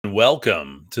and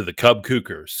welcome to the Cub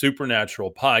Cooker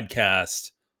Supernatural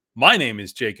Podcast. My name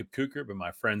is Jacob Cooker, but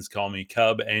my friends call me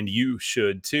Cub, and you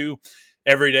should too.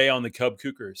 Every day on the Cub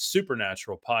Cooker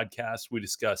Supernatural Podcast, we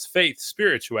discuss faith,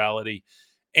 spirituality,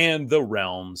 and the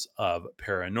realms of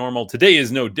paranormal. Today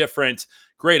is no different.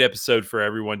 Great episode for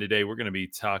everyone today. We're going to be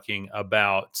talking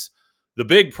about the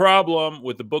big problem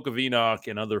with the Book of Enoch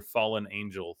and other fallen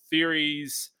angel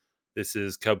theories. This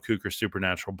is Cub Cooker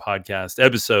Supernatural Podcast,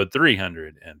 episode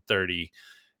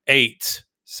 338.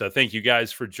 So thank you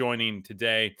guys for joining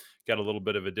today. Got a little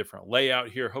bit of a different layout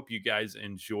here. Hope you guys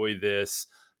enjoy this.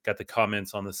 Got the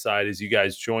comments on the side as you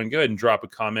guys join. Go ahead and drop a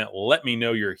comment. Let me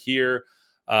know you're here.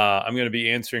 I'm going to be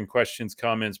answering questions,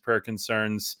 comments, prayer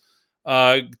concerns,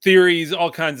 theories,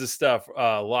 all kinds of stuff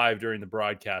live during the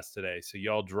broadcast today. So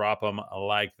y'all drop them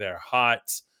like they're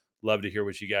hot. Love to hear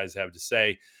what you guys have to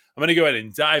say. I'm going to go ahead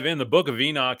and dive in. The Book of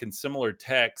Enoch and similar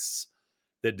texts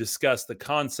that discuss the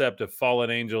concept of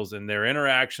fallen angels and their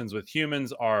interactions with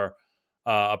humans are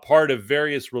a part of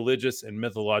various religious and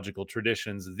mythological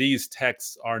traditions. These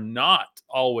texts are not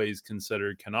always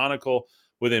considered canonical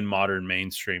within modern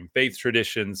mainstream faith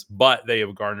traditions, but they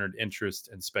have garnered interest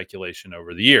and speculation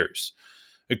over the years.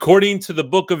 According to the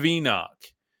Book of Enoch,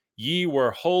 ye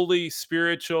were holy,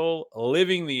 spiritual,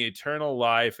 living the eternal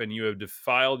life, and you have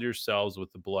defiled yourselves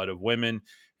with the blood of women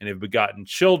and have begotten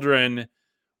children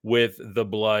with the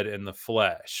blood and the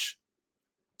flesh.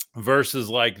 Verses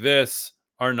like this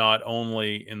are not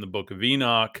only in the Book of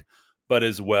Enoch, but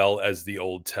as well as the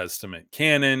Old Testament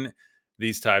canon.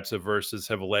 These types of verses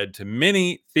have led to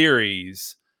many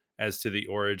theories as to the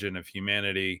origin of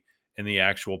humanity and the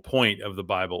actual point of the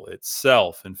Bible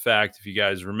itself. In fact, if you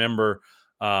guys remember,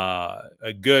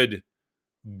 a good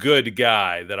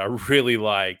guy that I really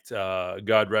liked,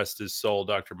 God rest his soul,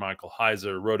 Dr. Michael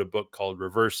Heiser, wrote a book called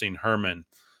Reversing Herman.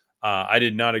 I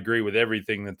did not agree with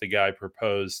everything that the guy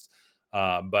proposed,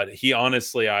 but he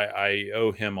honestly, I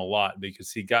owe him a lot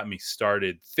because he got me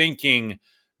started thinking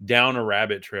down a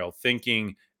rabbit trail,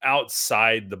 thinking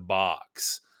outside the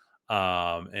box.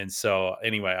 And so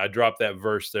anyway, I dropped that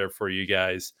verse there for you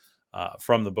guys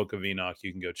from the Book of Enoch.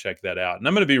 You can go check that out. And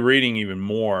I'm going to be reading even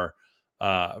more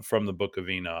from the Book of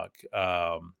Enoch.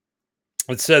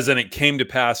 It says, and it came to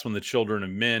pass when the children of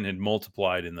men had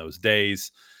multiplied in those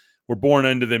days, were born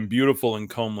unto them beautiful and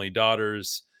comely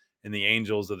daughters, and the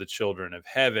angels of the children of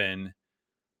heaven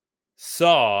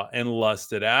saw and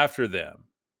lusted after them,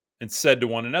 and said to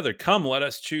one another, come, let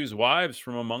us choose wives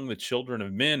from among the children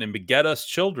of men, and beget us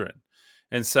children.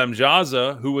 And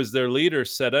Samjaza, who was their leader,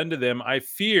 said unto them, I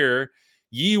fear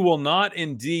ye will not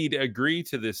indeed agree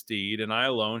to this deed, and I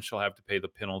alone shall have to pay the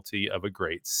penalty of a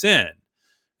great sin.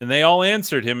 And they all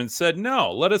answered him and said,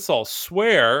 no, let us all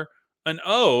swear an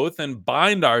oath and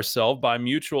bind ourselves by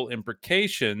mutual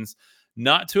imprecations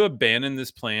not to abandon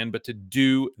this plan, but to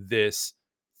do this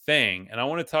thing. And I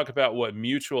want to talk about what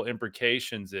mutual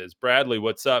imprecations is. Bradley,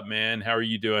 what's up, man? How are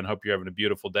you doing? Hope you're having a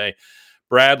beautiful day.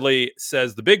 Bradley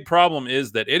says the big problem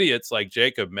is that idiots like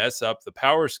Jacob mess up the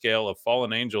power scale of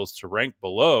fallen angels to rank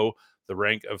below the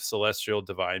rank of celestial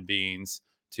divine beings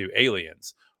to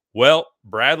aliens. Well,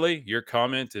 Bradley, your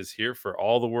comment is here for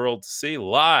all the world to see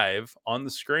live on the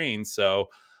screen. So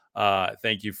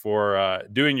thank you for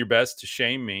doing your best to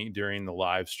shame me during the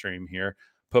live stream here.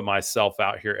 Put myself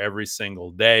out here every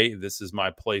single day. This is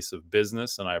my place of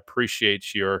business, and I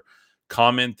appreciate your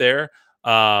comment there.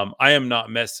 I am not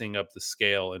messing up the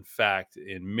scale. In fact,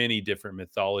 in many different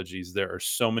mythologies, there are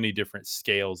so many different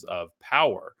scales of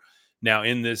power. Now,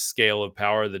 in this scale of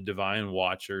power, the divine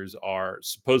watchers are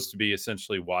supposed to be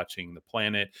essentially watching the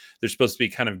planet. They're supposed to be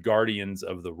kind of guardians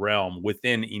of the realm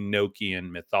within Enochian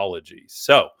mythology.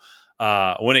 So,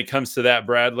 when it comes to that,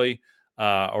 Bradley,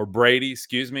 or Brady,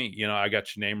 excuse me, I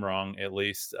got your name wrong at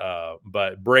least,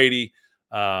 but Brady,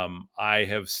 I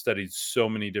have studied so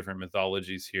many different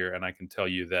mythologies here, and I can tell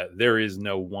you that there is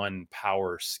no one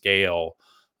power scale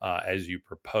as you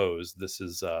propose. This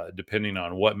is depending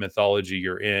on what mythology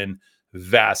you're in,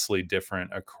 vastly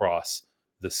different across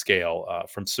the scale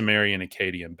from Sumerian,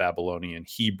 Akkadian, Babylonian,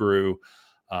 Hebrew,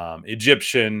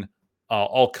 Egyptian,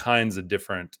 all kinds of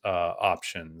different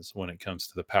options when it comes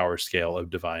to the power scale of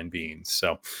divine beings.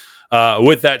 So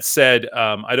with that said,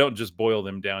 I don't just boil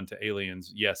them down to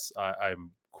aliens. Yes,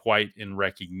 I'm quite in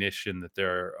recognition that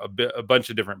there are a bunch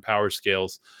of different power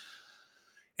scales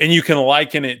And you can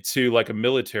liken it to like a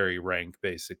military rank,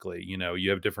 basically. You know, you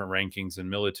have different rankings in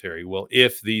military. Well,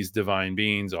 if these divine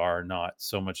beings are not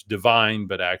so much divine,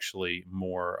 but actually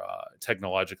more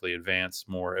technologically advanced,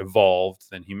 more evolved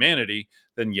than humanity,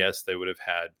 then yes, they would have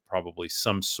had probably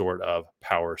some sort of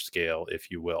power scale, if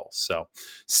you will. So,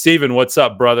 Stephen, what's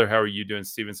up, brother? How are you doing?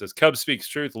 Stephen says, Cub speaks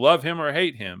truth. Love him or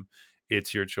hate him.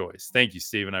 It's your choice. Thank you,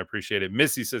 Stephen. I appreciate it.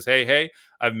 Missy says, hey, hey.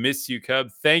 I've missed you, Cub.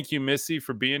 Thank you, Missy,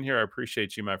 for being here. I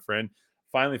appreciate you, my friend.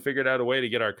 Finally figured out a way to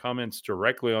get our comments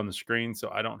directly on the screen so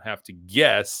I don't have to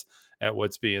guess at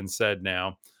what's being said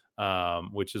now,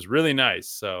 which is really nice.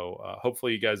 So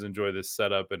hopefully you guys enjoy this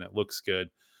setup and it looks good.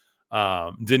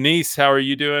 Denise, how are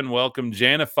you doing? Welcome.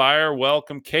 Jana Fire,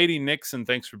 welcome. Katie Nixon,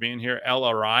 thanks for being here. El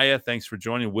Araya, thanks for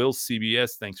joining. Will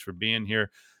CBS, thanks for being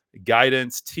here.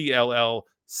 Guidance, TLL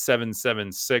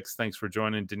 776, thanks for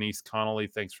joining. Denise Connolly,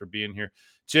 thanks for being here.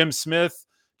 Jim Smith,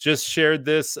 just shared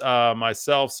this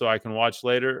myself so I can watch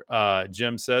later.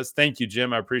 Jim says, thank you,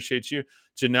 Jim. I appreciate you.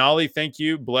 Janali, thank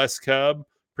you. Bless Cub.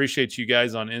 Appreciate you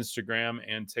guys on Instagram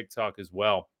and TikTok as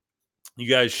well. You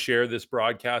guys share this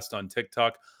broadcast on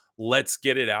TikTok. Let's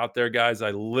get it out there, guys.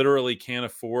 I literally can't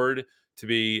afford to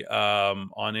be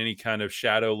on any kind of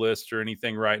shadow list or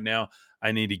anything right now.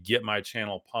 I need to get my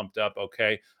channel pumped up.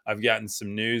 Okay. I've gotten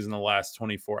some news in the last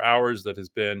 24 hours that has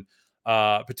been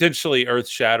potentially earth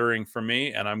shattering for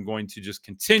me, and I'm going to just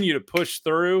continue to push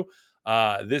through.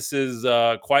 This is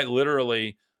quite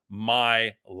literally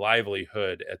my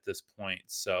livelihood at this point.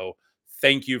 So,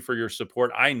 thank you for your support.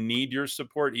 I need your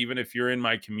support, even if you're in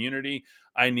my community.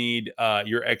 I need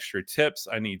your extra tips.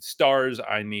 I need stars.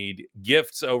 I need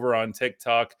gifts over on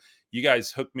TikTok. You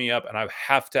guys hook me up, and I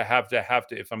have to,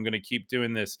 if I'm going to keep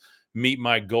doing this, meet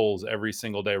my goals every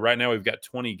single day. Right now, we've got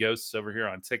 20 ghosts over here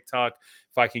on TikTok.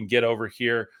 If I can get over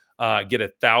here, get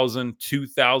 1,000,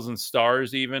 2,000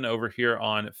 stars even over here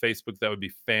on Facebook, that would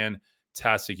be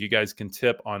fantastic. You guys can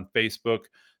tip on Facebook,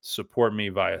 support me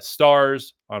via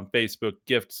stars on Facebook,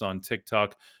 gifts on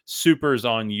TikTok, supers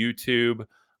on YouTube,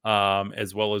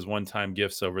 as well as one-time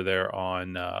gifts over there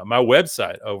on my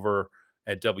website over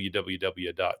at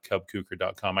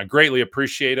www.cubcooker.com. I greatly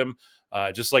appreciate them.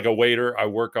 Just like a waiter, I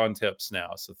work on tips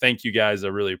now. So thank you guys. I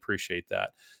really appreciate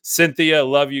that. Cynthia,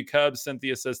 love you, Cub.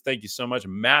 Cynthia says, thank you so much.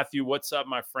 Matthew, what's up,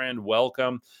 my friend?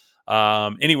 Welcome.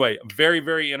 Anyway, very,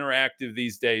 very interactive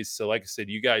these days. So like I said,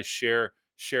 you guys share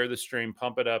the stream,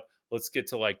 pump it up. Let's get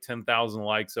to like 10,000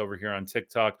 likes over here on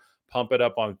TikTok. Pump it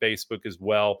up on Facebook as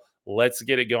well. Let's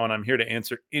get it going. I'm here to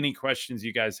answer any questions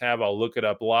you guys have. I'll look it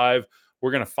up live.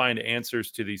 We're going to find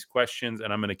answers to these questions,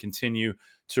 and I'm going to continue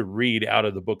to read out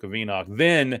of the book of Enoch.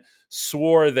 Then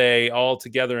swore they all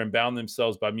together and bound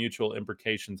themselves by mutual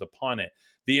imprecations upon it.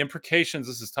 The imprecations,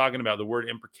 this is talking about, the word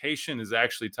imprecation is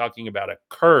actually talking about a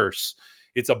curse.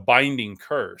 It's a binding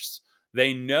curse.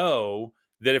 They know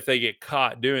that if they get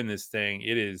caught doing this thing,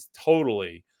 it is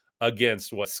totally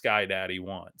against what Sky Daddy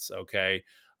wants. Okay.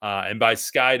 And by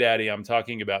Sky Daddy, I'm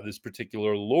talking about this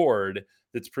particular Lord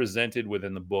that's presented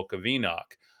within the book of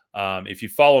Enoch. If you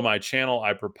follow my channel,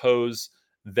 I propose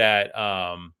that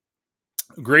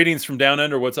greetings from down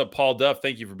under. What's up, Paul Duff?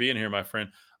 Thank you for being here, my friend.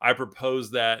 I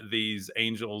propose that these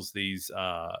angels, these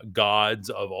gods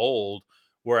of old,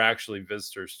 were actually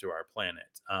visitors to our planet.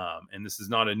 And this is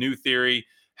not a new theory.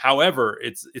 However,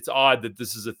 it's odd that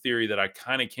this is a theory that I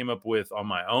kind of came up with on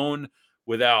my own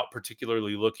without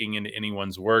particularly looking into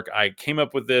anyone's work. I came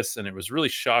up with this, and it was really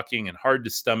shocking and hard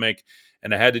to stomach.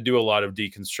 And I had to do a lot of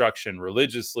deconstruction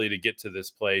religiously to get to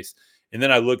this place. And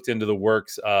then I looked into the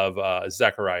works of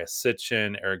Zechariah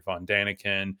Sitchin, Eric von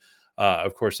Daniken.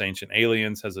 Of course, Ancient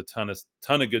Aliens has a ton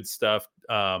of good stuff.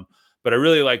 But I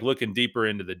really like looking deeper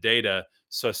into the data.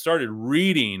 So I started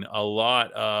reading a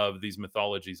lot of these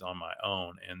mythologies on my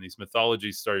own. And these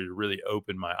mythologies started to really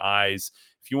open my eyes.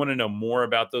 If you want to know more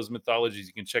about those mythologies,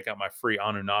 you can check out my free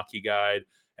Anunnaki guide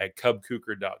at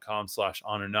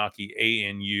cubcooker.com/Anunnaki,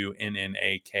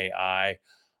 Anunnaki,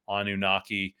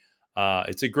 Anunnaki.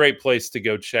 It's a great place to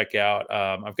go check out.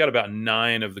 I've got about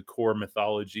 9 of the core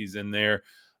mythologies in there.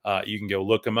 You can go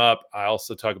look them up. I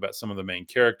also talk about some of the main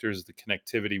characters, the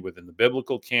connectivity within the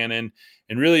biblical canon,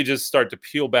 and really just start to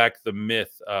peel back the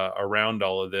myth around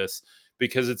all of this,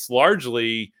 because it's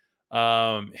largely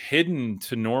hidden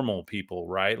to normal people,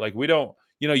 right? Like, we don't,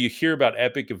 you hear about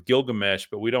Epic of Gilgamesh,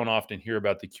 but we don't often hear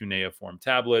about the cuneiform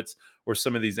tablets or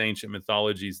some of these ancient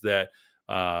mythologies that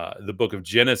the book of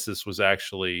Genesis was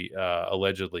actually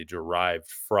allegedly derived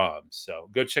from.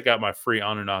 So go check out my free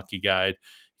Anunnaki guide.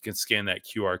 You can scan that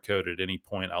QR code at any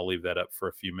point. I'll leave that up for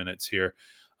a few minutes here.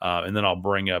 And then I'll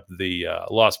bring up the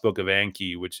Lost Book of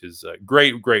Anki, which is a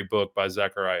great, great book by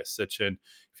Zechariah Sitchin.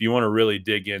 If if you want to really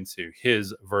dig into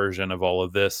his version of all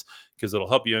of this, because it'll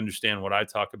help you understand what I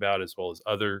talk about as well as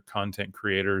other content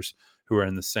creators who are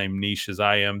in the same niche as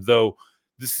I am. Though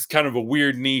this is kind of a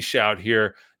weird niche out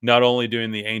here, not only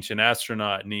doing the ancient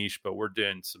astronaut niche, but we're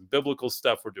doing some biblical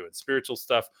stuff, we're doing spiritual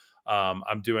stuff.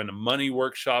 I'm doing a money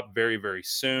workshop very, very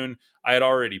soon. I had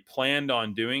already planned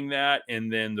on doing that.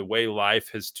 And then the way life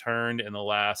has turned in the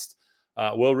last,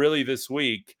 well, really this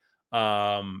week,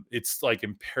 it's like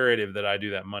imperative that I do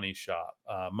that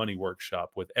money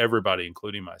workshop with everybody,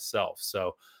 including myself.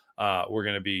 So we're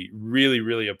going to be really,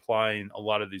 really applying a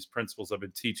lot of these principles I've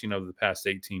been teaching over the past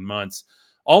 18 months,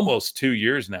 almost 2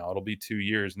 years now. It'll be 2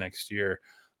 years next year.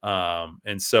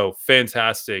 And so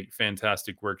fantastic,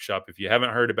 fantastic workshop. If you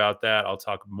haven't heard about that, I'll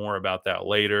talk more about that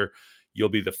later. You'll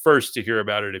be the first to hear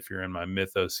about it if you're in my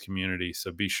Mythos community.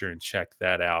 So be sure and check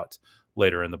that out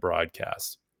later in the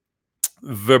broadcast.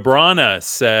 Vibrana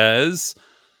says,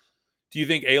 do you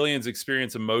think aliens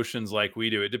experience emotions like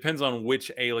we do? It depends on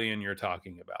which alien you're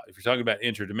talking about. If you're talking about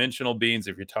interdimensional beings,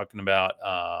 if you're talking about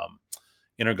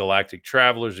intergalactic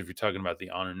travelers, if you're talking about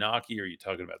the Anunnaki, or you're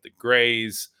talking about the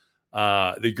Greys,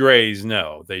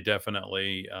 no, they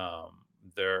definitely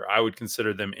they're. I would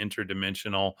consider them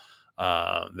interdimensional.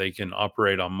 They can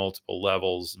operate on multiple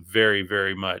levels. Very,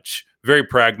 very much, very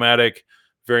pragmatic.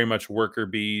 Very much worker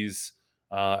bees.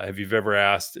 Have you ever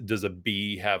asked, does a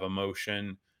bee have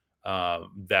emotion?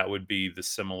 That would be the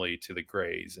simile to the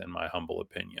Greys, in my humble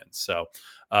opinion. So,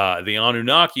 the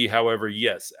Anunnaki, however,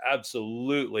 yes,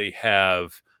 absolutely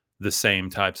have the same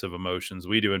types of emotions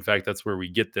we do. In fact, that's where we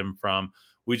get them from.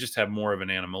 We just have more of an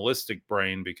animalistic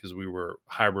brain because we were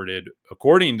hybrided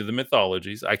according to the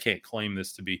mythologies. I can't claim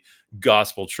this to be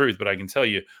gospel truth, but I can tell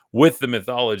you with the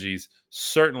mythologies,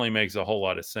 certainly makes a whole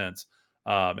lot of sense.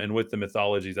 And with the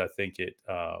mythologies, I think it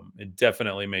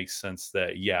definitely makes sense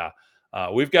that, yeah,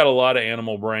 we've got a lot of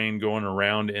animal brain going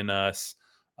around in us,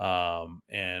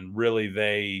 and really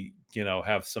they,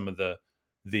 have some of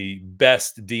the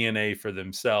best DNA for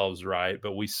themselves, right?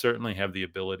 But we certainly have the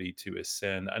ability to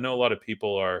ascend. I know a lot of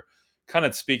people are kind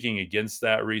of speaking against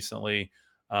that recently,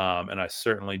 and I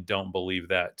certainly don't believe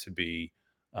that to be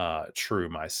true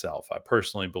myself. I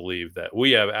personally believe that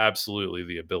we have absolutely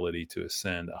the ability to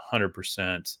ascend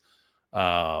 100%.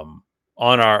 Um,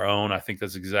 on our own. I think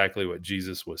that's exactly what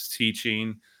Jesus was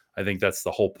teaching. I think that's the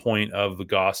whole point of the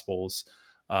Gospels.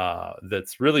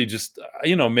 That's really just,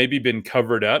 maybe been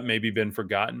covered up, maybe been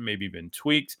forgotten, maybe been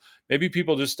tweaked. Maybe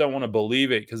people just don't want to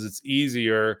believe it because it's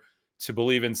easier to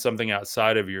believe in something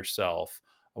outside of yourself,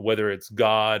 whether it's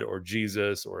God or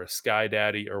Jesus or a sky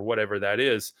daddy or whatever that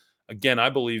is. Again, I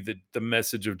believe that the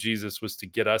message of Jesus was to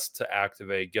get us to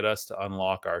activate, get us to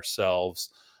unlock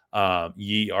ourselves.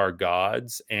 Ye are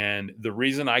gods, and the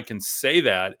reason I can say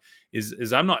that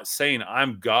is I'm not saying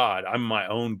I'm God, I'm my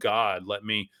own God. Let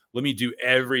me do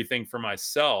everything for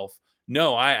myself.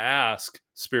 No, I ask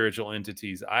spiritual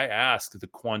entities, I ask the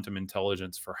quantum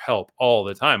intelligence for help all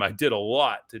the time. I did a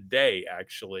lot today,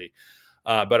 actually.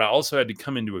 But I also had to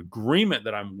come into agreement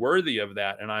that I'm worthy of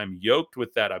that and I'm yoked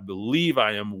with that. I believe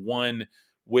I am one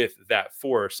with that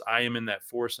force. I am in that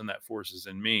force and that force is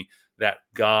in me. That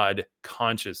God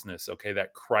consciousness, okay,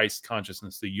 that Christ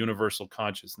consciousness, the universal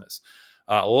consciousness.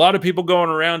 A lot of people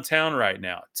going around town right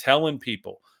now telling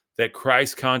people that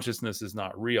Christ consciousness is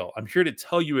not real. I'm here to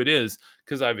tell you it is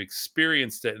because I've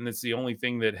experienced it. And it's the only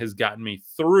thing that has gotten me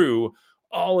through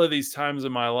all of these times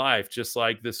in my life, just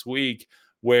like this week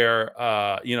where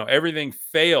everything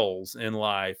fails in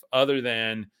life other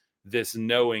than this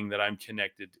knowing that I'm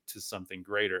connected to something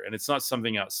greater, and it's not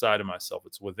something outside of myself,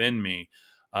 it's within me.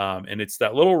 And it's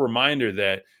that little reminder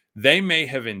that they may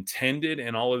have intended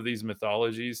in all of these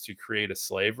mythologies to create a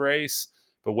slave race,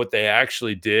 but what they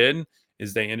actually did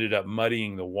is they ended up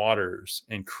muddying the waters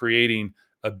and creating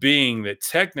a being that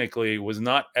technically was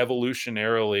not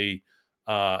evolutionarily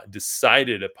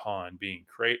decided upon being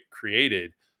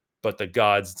created, but the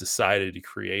gods decided to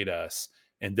create us,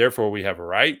 and therefore we have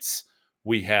rights,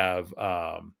 we have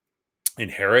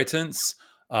inheritance,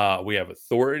 we have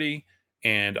authority,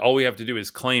 and all we have to do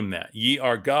is claim that ye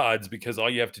are gods, because all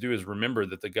you have to do is remember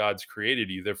that the gods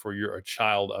created you, therefore you're a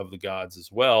child of the gods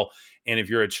as well. And if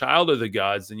you're a child of the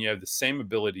gods, then you have the same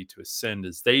ability to ascend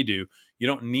as they do. You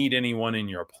don't need anyone in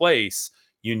your place.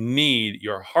 You need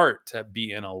your heart to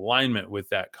be in alignment with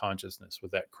that consciousness, with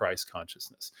that Christ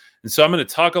consciousness. And so I'm going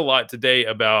to talk a lot today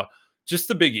about just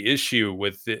the big issue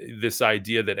with this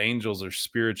idea that angels are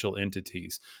spiritual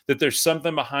entities, that there's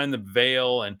something behind the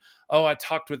veil. And, oh, I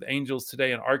talked with angels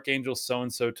today and Archangel so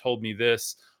and so told me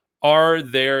this. Are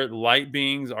there light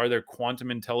beings? Are there quantum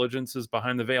intelligences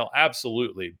behind the veil?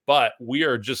 Absolutely. But we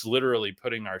are just literally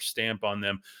putting our stamp on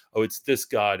them. Oh, it's this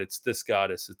God, it's this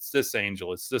goddess, it's this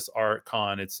angel, it's this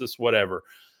archon, it's this whatever.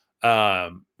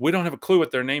 We don't have a clue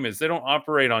what their name is. They don't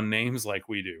operate on names like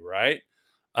we do, right?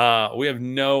 We have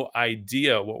no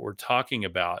idea what we're talking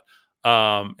about.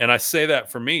 And I say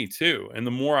that for me too. And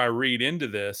the more I read into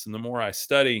this and the more I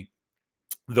study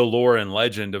the lore and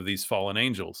legend of these fallen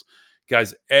angels,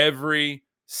 guys, every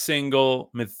single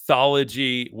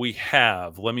mythology we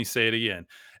have, let me say it again,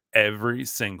 every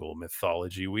single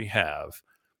mythology we have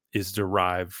is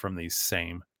derived from these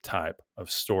same type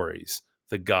of stories.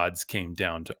 The gods came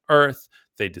down to earth.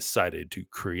 They decided to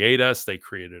create us. They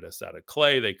created us out of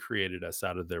clay. They created us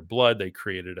out of their blood. They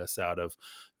created us out of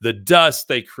the dust.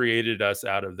 They created us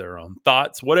out of their own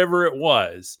thoughts. Whatever it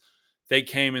was, they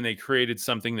came and they created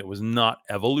something that was not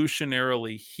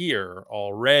evolutionarily here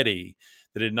already,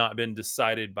 that had not been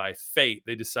decided by fate.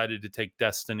 They decided to take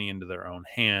destiny into their own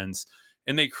hands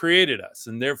and they created us.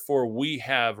 And therefore, we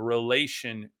have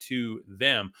relation to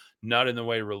them, not in the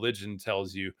way religion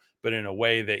tells you, but in a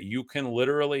way that you can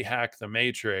literally hack the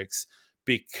matrix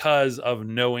because of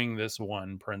knowing this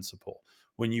one principle.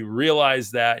 When you realize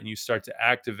that and you start to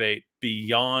activate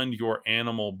beyond your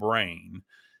animal brain,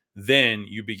 then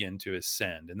you begin to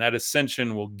ascend. And that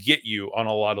ascension will get you on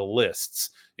a lot of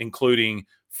lists, including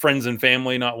friends and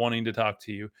family not wanting to talk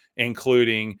to you,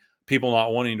 including people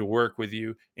not wanting to work with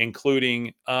you,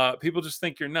 including people just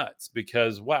think you're nuts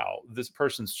because, wow, this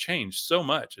person's changed so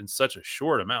much in such a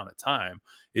short amount of time.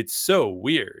 It's so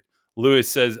weird. Lewis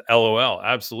says, LOL.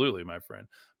 Absolutely, my friend.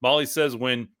 Molly says,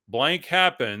 when blank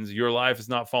happens, your life is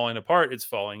not falling apart, it's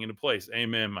falling into place.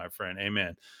 Amen, my friend.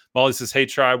 Amen. Molly says, hey,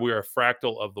 tribe, we are a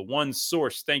fractal of the one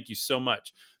source. Thank you so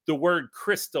much. The word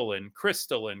crystalline,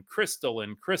 crystalline,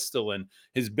 crystalline, crystalline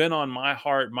has been on my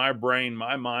heart, my brain,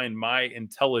 my mind, my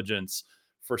intelligence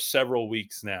for several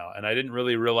weeks now. And I didn't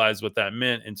really realize what that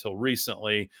meant until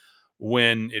recently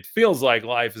when it feels like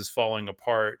life is falling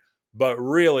apart. But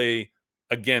really,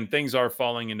 again, things are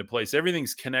falling into place.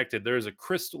 Everything's connected. There is a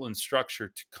crystalline structure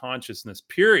to consciousness,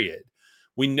 period.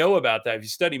 We know about that. If you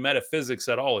study metaphysics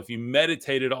at all, if you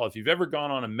meditate at all, if you've ever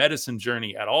gone on a medicine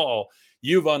journey at all,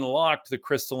 you've unlocked the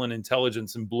crystalline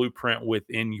intelligence and blueprint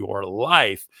within your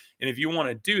life. And if you want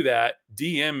to do that,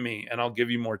 DM me and I'll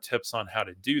give you more tips on how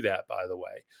to do that, by the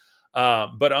way.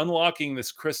 But unlocking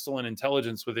this crystalline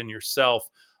intelligence within yourself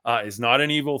is not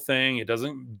an evil thing. It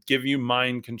doesn't give you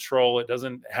mind control. It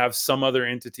doesn't have some other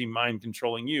entity mind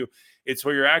controlling you. It's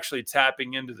where you're actually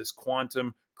tapping into this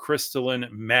quantum crystalline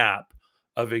map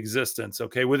of existence.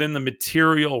 Okay. Within the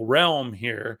material realm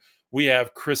here, we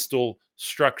have crystal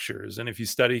structures. And if you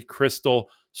study crystal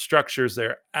structures,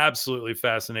 they're absolutely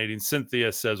fascinating.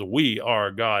 Cynthia says, we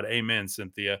are God. Amen,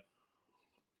 Cynthia.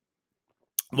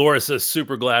 Laura says,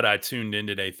 super glad I tuned in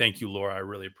today. Thank you, Laura. I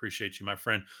really appreciate you, my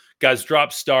friend. Guys,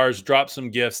 drop stars, drop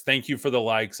some gifts. Thank you for the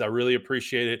likes. I really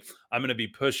appreciate it. I'm going to be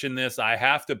pushing this. I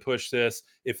have to push this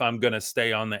if I'm going to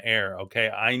stay on the air. Okay.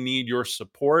 I need your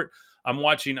support. I'm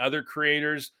watching other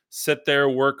creators sit there,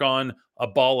 work on a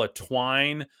ball of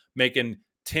twine, making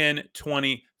 10,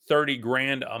 20, 30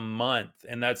 grand a month.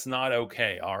 And that's not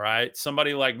okay. All right.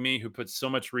 Somebody like me who puts so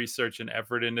much research and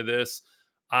effort into this,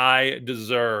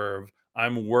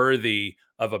 I'm worthy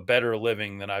of a better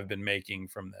living than I've been making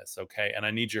from this. Okay. And I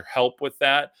need your help with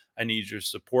that. I need your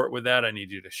support with that. I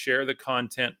need you to share the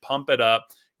content, pump it up,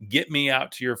 get me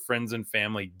out to your friends and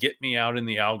family, get me out in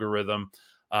the algorithm.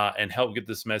 And help get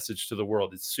this message to the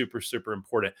world. It's super, super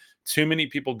important. Too many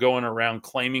people going around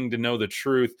claiming to know the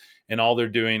truth, and all they're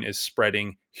doing is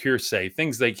spreading hearsay,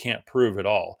 things they can't prove at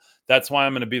all. That's why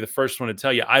I'm going to be the first one to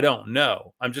tell you, I don't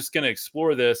know. I'm just going to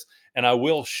explore this and I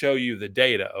will show you the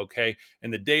data. Okay.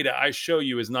 And the data I show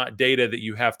you is not data that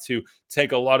you have to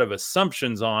take a lot of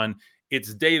assumptions on.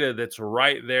 It's data that's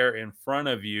right there in front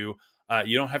of you.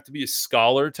 You don't have to be a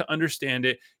scholar to understand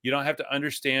it. You don't have to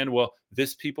understand, well,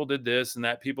 this people did this and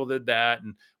that people did that.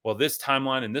 And well, this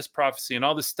timeline and this prophecy and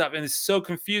all this stuff. And it's so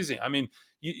confusing. I mean,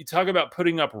 you talk about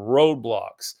putting up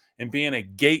roadblocks and being a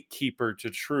gatekeeper to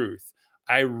truth.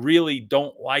 I really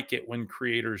don't like it when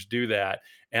creators do that.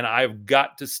 And I've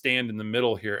got to stand in the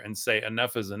middle here and say,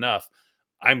 enough is enough.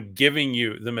 I'm giving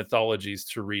you the mythologies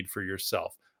to read for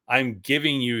yourself. I'm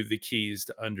giving you the keys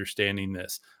to understanding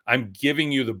this. I'm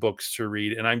giving you the books to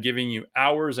read, and I'm giving you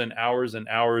hours and hours and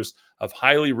hours of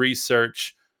highly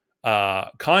researched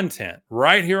content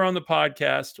right here on the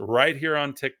podcast, right here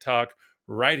on TikTok,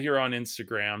 right here on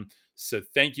Instagram. So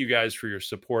thank you guys for your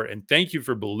support, and thank you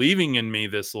for believing in me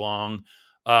this long,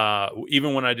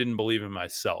 even when I didn't believe in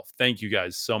myself. Thank you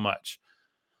guys so much.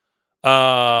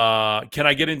 Can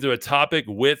I get into a topic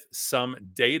with some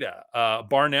data?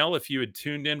 Barnell, if you had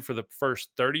tuned in for the first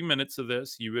 30 minutes of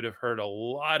this, you would have heard a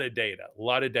lot of data, a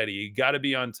lot of data. You got to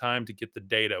be on time to get the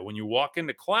data. When you walk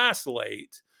into class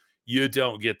late, you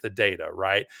don't get the data,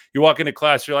 right? You walk into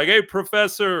class, you're like, hey,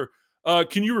 professor,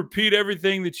 can you repeat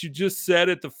everything that you just said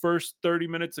at the first 30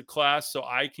 minutes of class so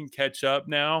I can catch up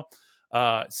now?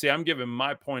 See, I'm giving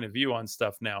my point of view on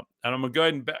stuff now, and I'm gonna go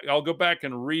ahead and I'll go back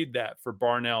and read that for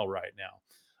Barnell right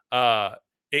now.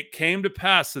 It came to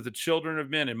pass that the children of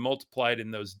men had multiplied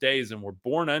in those days and were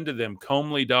born unto them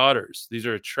comely daughters. These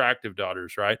are attractive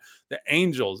daughters, right? The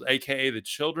angels, aka the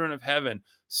children of heaven,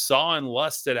 saw and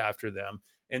lusted after them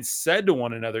and said to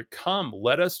one another, come,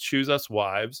 let us choose us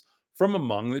wives from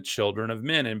among the children of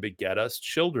men and beget us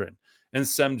children. And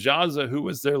Semjaza, who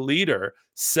was their leader,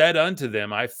 said unto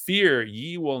them, I fear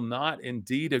ye will not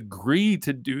indeed agree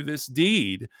to do this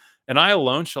deed, and I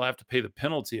alone shall have to pay the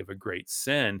penalty of a great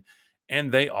sin. And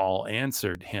they all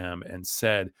answered him and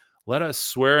said, let us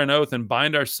swear an oath and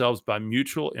bind ourselves by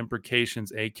mutual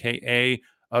imprecations, aka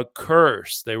a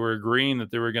curse. They were agreeing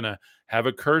that they were going to have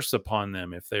a curse upon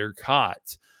them if they're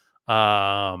caught.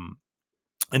 Um,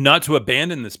 and not to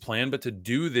abandon this plan, but to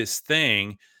do this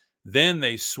thing. Then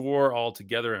they swore all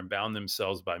together and bound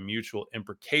themselves by mutual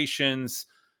imprecations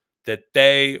that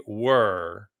they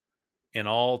were in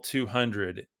all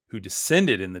 200 who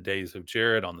descended in the days of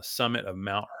Jared on the summit of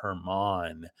Mount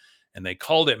Hermon. And they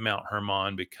called it Mount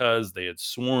Hermon because they had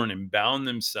sworn and bound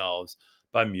themselves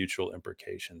by mutual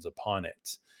imprecations upon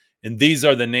it. And these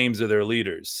are the names of their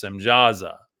leaders: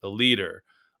 Semjaza, the leader;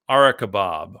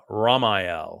 Arakabab,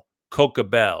 Ramael,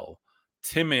 Kokabel,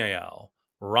 Timael,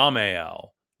 Ramael,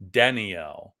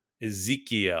 Daniel,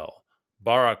 Ezekiel,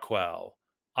 Baraquel,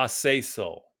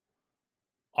 Asesel,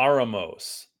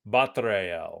 Aramos,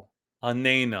 Batrael,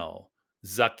 Ananel,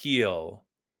 Zakiel.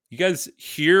 You guys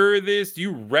hear this? Do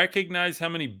you recognize how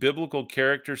many biblical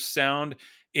characters sound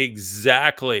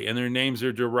exactly and their names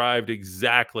are derived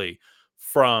exactly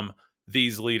from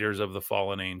these leaders of the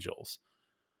fallen angels?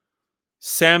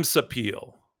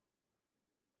 Samsapil,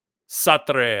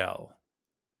 Satrael,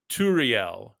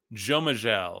 Turiel,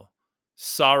 Jomajel,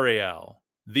 Sariel.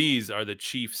 These are the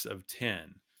chiefs of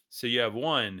 10. So you have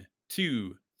 1,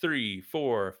 2, 3,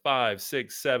 4, 5,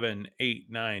 6, 7, 8,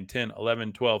 9, 10,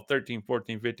 11, 12, 13,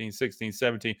 14, 15, 16,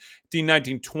 17, 18,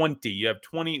 19, 20. You have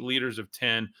 20 leaders of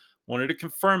 10. Wanted to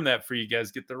confirm that for you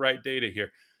guys, get the right data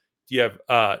here. You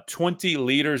have 20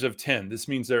 leaders of 10. This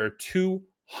means there are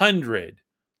 200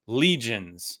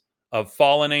 legions of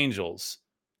fallen angels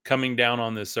coming down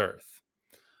on this earth.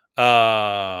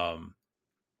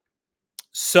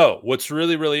 So what's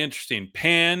really, really interesting,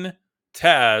 Pan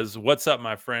Taz, what's up,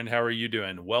 my friend? How are you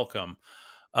doing? Welcome.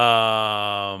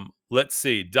 Let's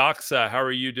see. Doxa, how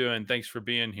are you doing? Thanks for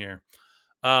being here.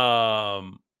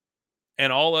 And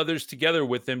all others together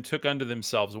with them took unto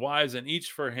themselves wives, and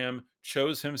each for him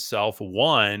chose himself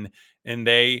one, and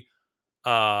they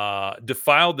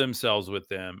defiled themselves with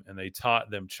them, and they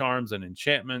taught them charms and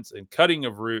enchantments and cutting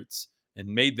of roots and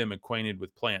made them acquainted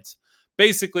with plants.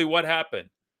 Basically, what happened?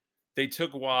 They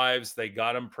took wives, they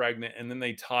got them pregnant, and then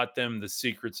they taught them the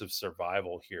secrets of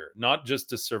survival here. Not just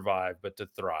to survive, but to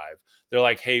thrive. They're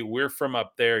like, hey, we're from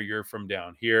up there, you're from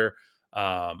down here.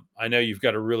 I know you've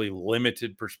got a really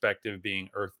limited perspective being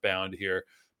earthbound here,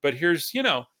 but here's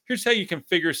how you can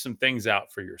figure some things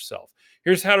out for yourself.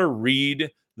 Here's how to read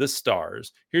the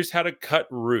stars. Here's how to cut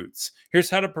roots. Here's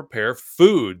how to prepare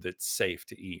food that's safe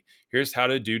to eat. Here's how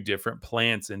to do different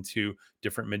plants into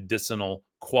different medicinal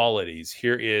qualities.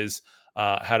 Here is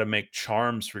how to make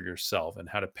charms for yourself and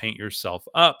how to paint yourself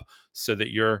up so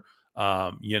that you're,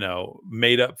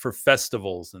 made up for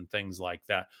festivals and things like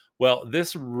that. Well,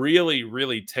 this really,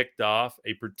 really ticked off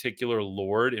a particular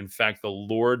lord. In fact, the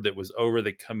lord that was over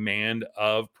the command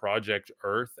of Project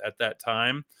Earth at that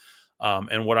time.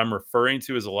 And what I'm referring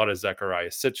to is a lot of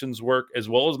Zechariah Sitchin's work, as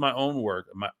well as my own work,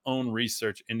 my own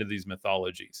research into these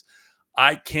mythologies.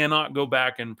 I cannot go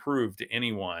back and prove to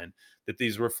anyone that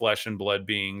these were flesh and blood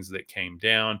beings that came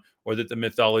down or that the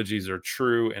mythologies are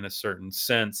true in a certain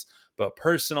sense. But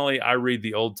personally, I read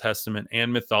the Old Testament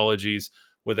and mythologies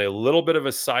with a little bit of a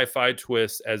sci-fi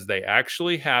twist as they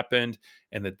actually happened,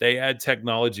 and that they had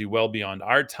technology well beyond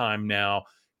our time now,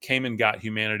 came and got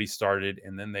humanity started,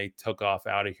 and then they took off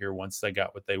out of here once they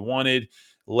got what they wanted,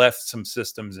 left some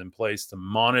systems in place to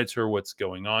monitor what's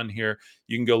going on here.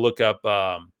 You can go look up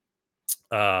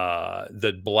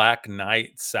the Black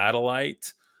Knight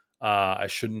satellite. I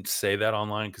shouldn't say that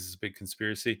online because it's a big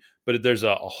conspiracy, but there's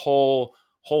a whole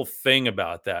thing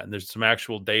about that, and there's some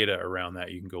actual data around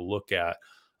that you can go look at.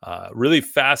 Really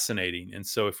fascinating. And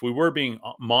so, if we were being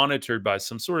monitored by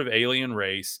some sort of alien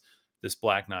race, this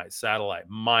Black Knight satellite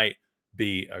might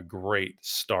be a great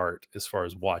start as far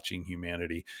as watching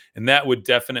humanity. And that would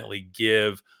definitely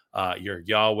give your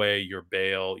Yahweh, your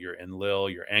Baal, your Enlil,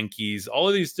 your Enkis, all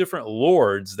of these different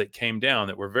lords that came down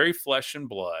that were very flesh and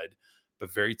blood,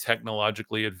 but very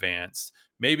technologically advanced,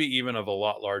 maybe even of a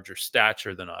lot larger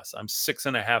stature than us. I'm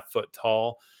 6.5 foot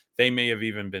tall. They may have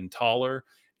even been taller,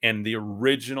 and the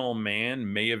original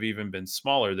man may have even been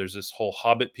smaller. There's this whole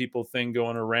Hobbit people thing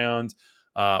going around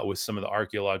with some of the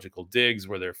archaeological digs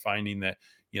where they're finding that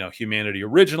humanity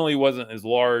originally wasn't as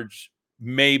large.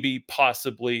 Maybe,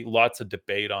 possibly, lots of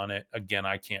debate on it. Again,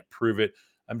 I can't prove it.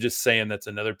 I'm just saying that's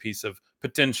another piece of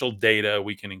potential data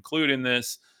we can include in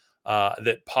this.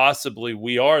 That possibly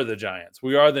we are the giants.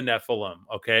 We are the Nephilim.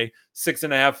 Okay,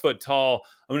 6.5 foot tall.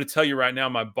 I'm going to tell you right now,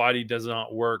 my body does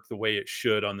not work the way it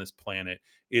should on this planet.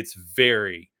 It's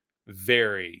very,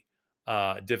 very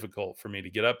difficult for me to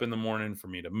get up in the morning, for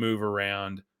me to move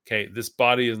around. Okay, this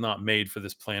body is not made for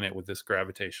this planet with this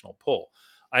gravitational pull.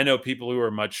 I know people who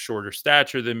are much shorter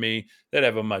stature than me that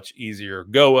have a much easier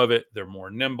go of it. They're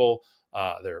more nimble.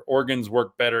 Their organs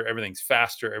work better. Everything's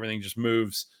faster. Everything just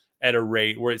moves at a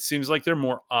rate where it seems like they're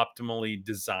more optimally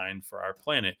designed for our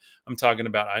planet. I'm talking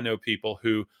about, I know people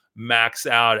who max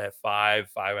out at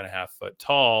 5.5 foot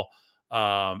tall,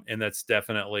 and that's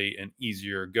definitely an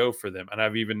easier go for them. And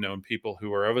I've even known people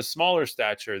who are of a smaller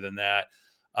stature than that.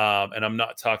 And I'm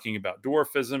not talking about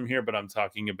dwarfism here, but I'm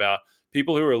talking about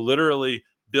people who are literally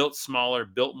built smaller,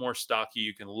 built more stocky.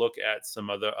 You can look at some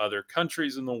other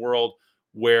countries in the world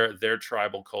where their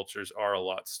tribal cultures are a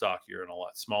lot stockier and a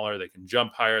lot smaller. They can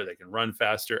jump higher, they can run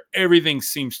faster. Everything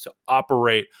seems to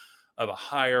operate of a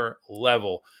higher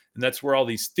level. And that's where all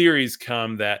these theories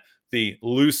come that the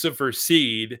Lucifer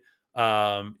seed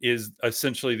is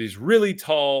essentially these really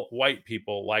tall white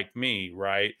people like me,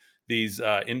 right? These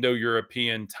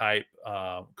Indo-European type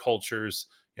cultures.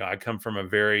 I come from a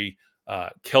very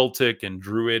Celtic and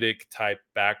Druidic type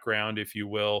background, if you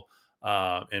will,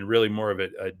 and really more of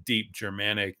a deep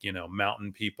Germanic,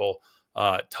 mountain people,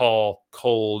 tall,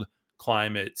 cold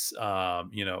climates,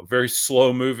 very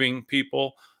slow moving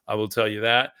people. I will tell you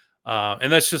that.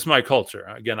 And that's just my culture.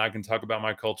 Again, I can talk about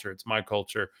my culture. It's my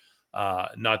culture.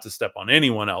 Not to step on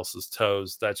anyone else's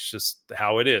toes. That's just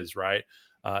how it is, right?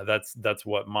 That's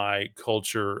what my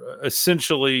culture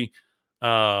essentially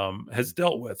has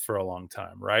dealt with for a long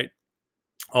time, right?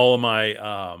 All of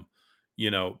my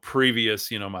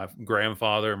previous, my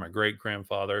grandfather, my great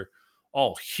grandfather,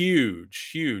 all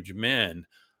huge men,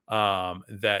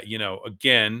 that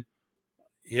again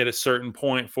hit a certain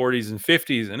point, 40s and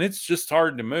 50s, and it's just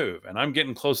hard to move. And I'm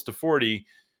getting close to 40,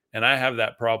 and I have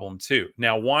that problem too.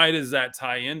 Now, why does that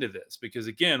tie into this? Because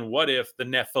again, what if the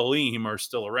Nephilim are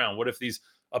still around? What if these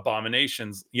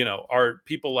abominations, are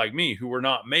people like me who were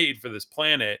not made for this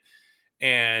planet?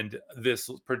 And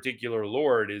this particular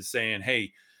lord is saying,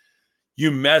 hey, you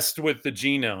messed with the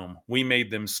genome. We made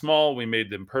them small. We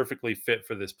made them perfectly fit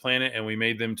for this planet, and we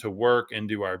made them to work and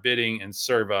do our bidding and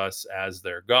serve us as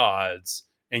their gods.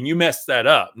 And you messed that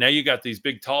up. Now you got these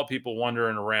big, tall people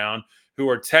wandering around who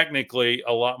are technically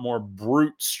a lot more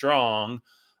brute strong,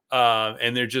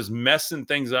 and they're just messing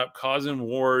things up, causing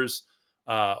wars,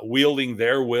 wielding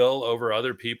their will over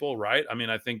other people. Right? I mean,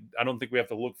 I don't think we have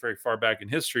to look very far back in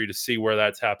history to see where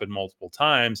that's happened multiple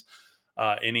times.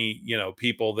 Any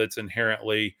people that's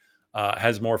inherently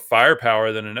has more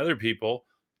firepower than another people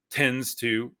tends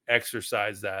to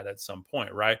exercise that at some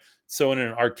point, right? So in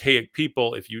an archaic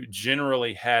people, if you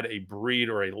generally had a breed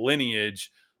or a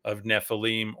lineage of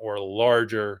Nephilim or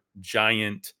larger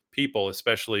giant people,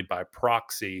 especially by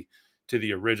proxy to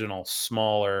the original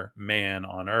smaller man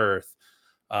on earth,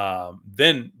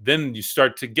 then you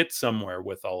start to get somewhere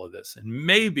with all of this. And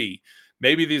maybe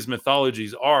these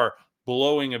mythologies are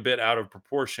blowing a bit out of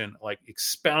proportion, like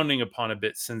expounding upon a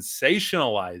bit,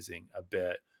 sensationalizing a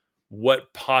bit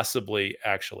what possibly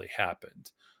actually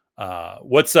happened.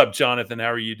 What's up, Jonathan?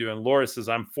 How are you doing? Laura says,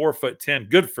 I'm 4'10".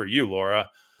 Good for you, Laura.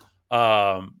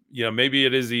 Maybe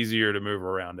it is easier to move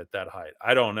around at that height.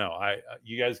 I don't know.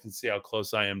 You guys can see how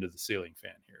close I am to the ceiling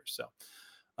fan here.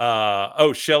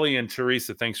 So, Shelly and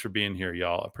Teresa, thanks for being here,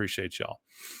 y'all. Appreciate y'all.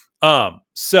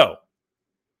 So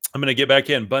I'm going to get back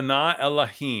in. Bana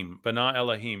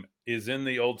Elohim is in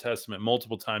the Old Testament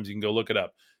multiple times. You can go look it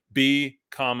up. B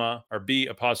comma or B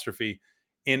apostrophe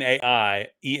NaiElohim.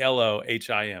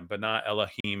 Bana Elohim.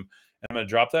 And I'm going to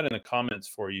drop that in the comments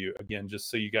for you again, just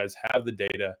so you guys have the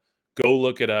data. Go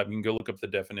look it up. You can go look up the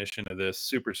definition of this.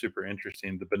 Super, super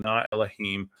interesting. The Bana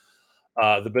Elohim.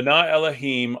 The Bana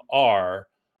Elohim are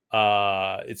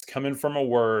It's coming from a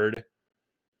word.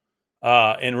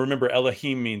 And remember,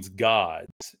 Elohim means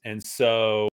gods. And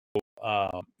so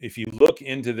if you look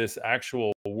into this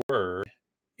actual word,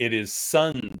 it is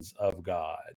sons of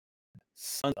God,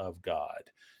 son of God,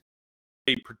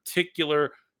 a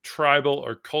particular tribal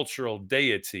or cultural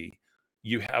deity.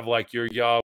 You have like your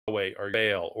Yahweh or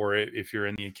Baal, or if you're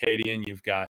in the Akkadian, you've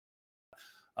got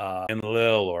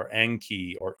Enlil or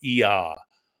Enki or Ea.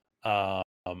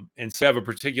 And so you have a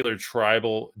particular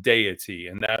tribal deity,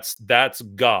 and that's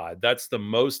God. That's the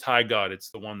most high God. It's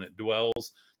the one that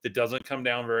dwells, that doesn't come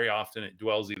down very often. It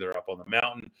dwells either up on the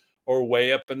mountain or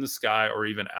way up in the sky or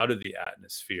even out of the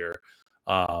atmosphere.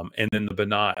 And then the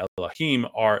Bana Elohim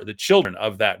are the children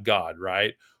of that God,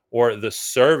 right? Or the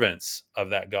servants of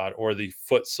that God, or the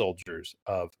foot soldiers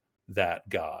of that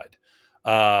God.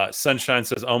 Sunshine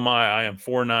says, "Oh my, I am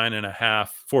 4'9.5",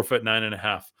 4'9" and a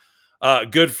half.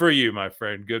 Good for you, my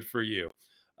friend. Good for you.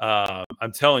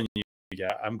 I'm telling you,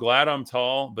 yeah, I'm glad I'm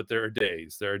tall, but there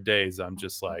are days I'm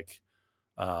just like,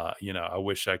 I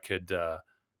wish I could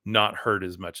not hurt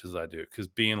as much as I do, because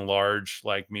being large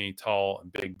like me, tall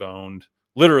and big boned,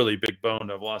 literally big boned,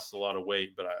 I've lost a lot of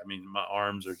weight, but I mean, my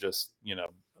arms are just,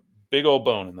 big old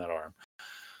bone in that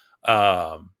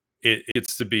arm.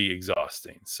 It's to be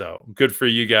exhausting. So good for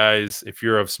you guys. If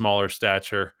you're of smaller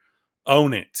stature,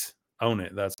 own it. Own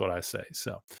it. That's what I say.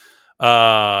 So,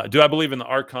 do I believe in the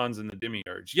archons and the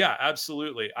demiurge? Yeah,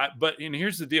 absolutely. But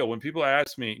here's the deal. When people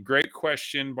ask me, great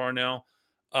question, Barnell.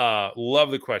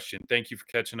 Love the question. Thank you for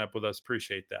catching up with us.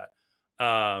 Appreciate that.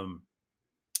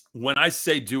 When I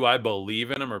say, do I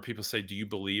believe in them, or people say, do you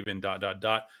believe in dot dot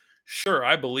dot? Sure,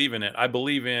 I believe in it. I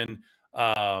believe in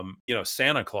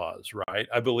Santa Claus, right?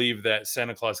 I believe that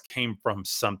Santa Claus came from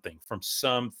something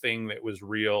that was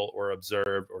real or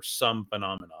observed, or some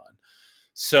phenomenon.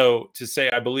 So to say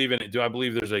I believe in it, do I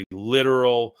believe there's a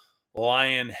literal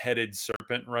lion-headed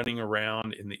serpent running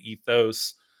around in the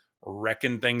ethos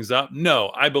wrecking things up?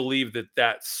 No, I believe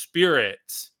that spirit,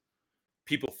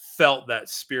 people felt that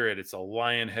spirit. It's a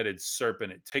lion-headed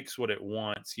serpent. It takes what it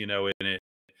wants, and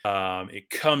it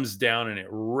comes down and it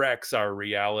wrecks our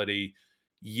reality.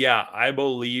 Yeah, I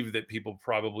believe that people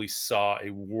probably saw a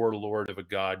warlord of a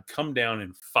god come down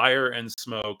in fire and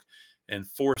smoke and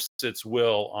force its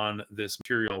will on this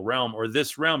material realm, or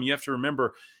this realm. You have to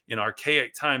remember, in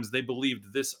archaic times, they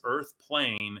believed this earth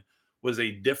plane was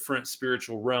a different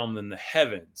spiritual realm than the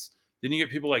heavens. Then you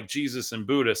get people like Jesus and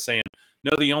Buddha saying,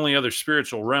 no, the only other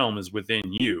spiritual realm is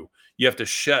within you. You have to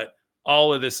shut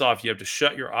all of this off. You have to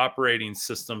shut your operating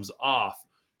systems off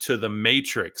to the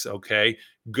matrix, okay?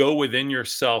 Go within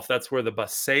yourself. That's where the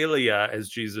Basileia, as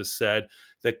Jesus said,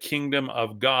 the kingdom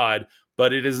of God,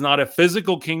 but it is not a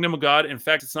physical kingdom of God. In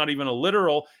fact, it's not even a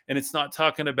literal, and it's not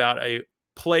talking about a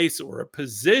place or a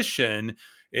position.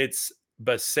 It's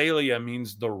Basileia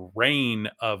means the reign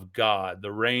of God,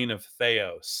 the reign of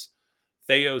Theos.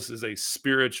 Theos is a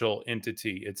spiritual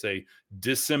entity. It's a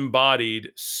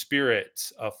disembodied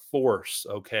spirit, a force,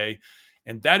 okay?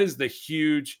 And that is the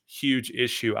huge, huge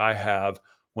issue I have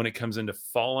when it comes into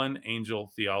fallen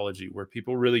angel theology, where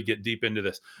people really get deep into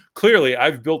this. Clearly,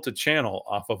 I've built a channel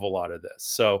off of a lot of this.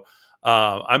 So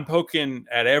I'm poking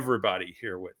at everybody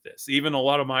here with this, even a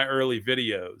lot of my early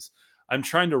videos. I'm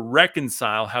trying to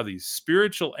reconcile how these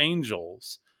spiritual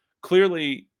angels,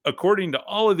 clearly, according to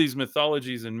all of these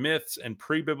mythologies and myths and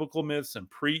pre-biblical myths and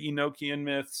pre-Enochian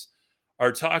myths,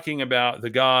 are talking about the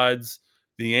gods,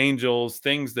 the angels,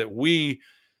 things that we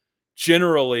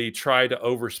generally try to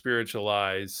over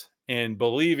spiritualize, and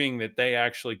believing that they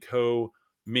actually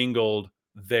co-mingled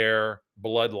their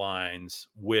bloodlines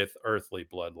with earthly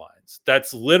bloodlines.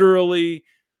 That's literally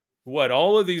what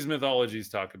all of these mythologies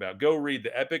talk about. Go read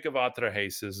the Epic of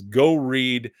Atrahasis. Go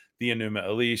read the Enuma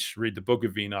Elish. Read the Book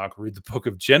of Enoch. Read the Book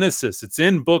of Genesis. It's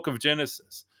in Book of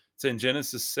Genesis. It's in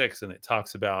Genesis 6, and it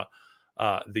talks about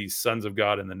these sons of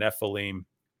God and the Nephilim.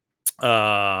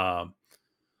 Uh,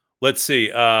 let's see.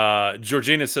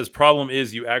 Georgina says, problem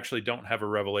is you actually don't have a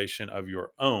revelation of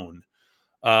your own.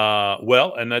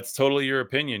 Well, and that's totally your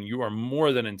opinion. You are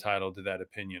more than entitled to that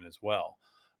opinion as well.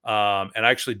 And I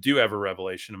actually do have a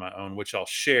revelation of my own, which I'll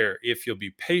share if you'll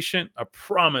be patient. I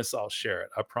promise I'll share it.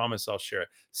 I promise I'll share it.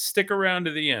 Stick around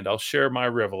to the end. I'll share my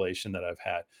revelation that I've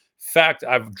had. In fact,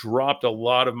 I've dropped a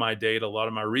lot of my data, a lot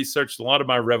of my research, a lot of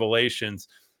my revelations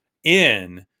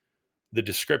in the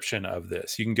description of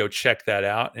this. You can go check that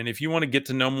out. And if you want to get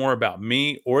to know more about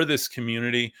me or this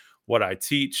community, what I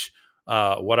teach,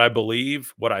 what I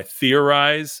believe, what I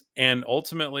theorize, and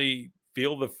ultimately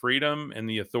feel the freedom and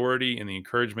the authority and the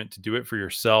encouragement to do it for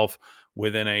yourself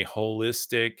within a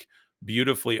holistic,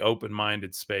 beautifully open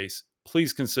minded space,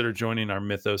 please consider joining our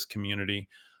Mythos community.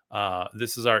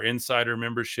 This is our insider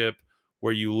membership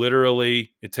where you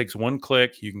literally, it takes one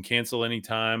click. You can cancel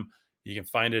anytime. You can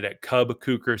find it at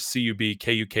cubkuker,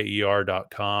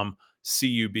 cubkuker.com,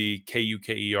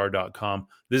 cubkuker.com.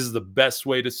 This is the best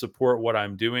way to support what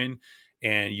I'm doing.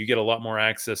 And you get a lot more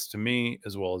access to me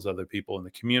as well as other people in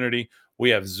the community. We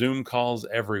have Zoom calls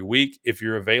every week. If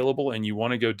you're available and you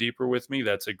want to go deeper with me,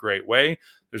 that's a great way.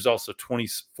 There's also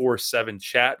 24/7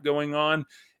 chat going on.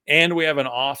 And we have an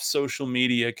off social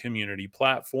media community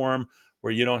platform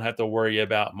where you don't have to worry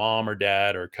about mom or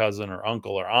dad or cousin or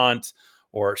uncle or aunt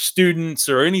or students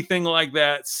or anything like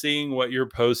that seeing what you're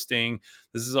posting.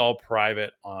 This is all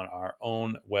private on our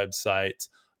own website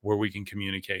where we can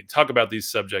communicate, talk about these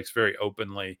subjects very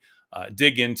openly,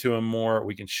 dig into them more.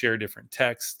 We can share different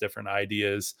texts, different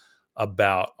ideas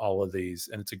about all of these.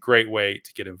 And it's a great way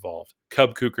to get involved.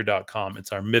 Cubkuker.com.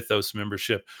 It's our Mythos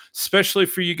membership, especially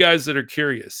for you guys that are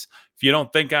curious. If you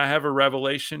don't think I have a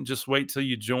revelation, just wait till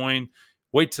you join.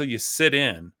 Wait till you sit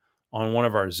in on one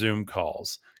of our Zoom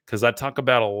calls because I talk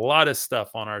about a lot of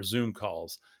stuff on our Zoom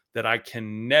calls that I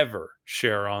can never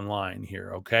share online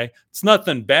here. Okay. It's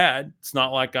nothing bad. It's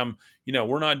not like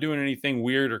we're not doing anything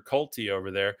weird or culty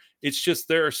over there. It's just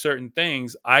there are certain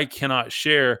things I cannot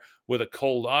share with a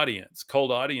cold audience.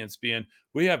 Cold audience being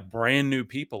we have brand new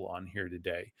people on here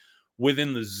today.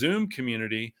 Within the Zoom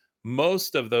community,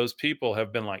 most of those people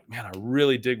have been like, man, I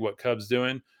really dig what Cub's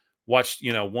doing. Watched,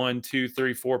 one, two,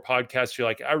 three, four podcasts. You're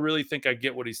like, I really think I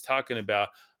get what he's talking about.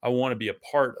 I want to be a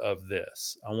part of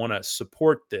this. I want to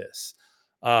support this.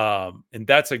 And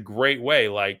that's a great way.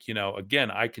 Like,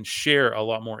 again, I can share a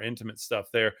lot more intimate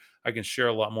stuff there. I can share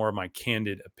a lot more of my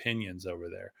candid opinions over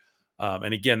there.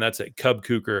 And again, that's at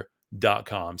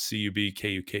cubkuker.com,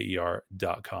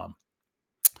 cubkuker.com.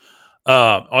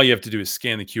 All you have to do is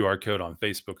scan the QR code on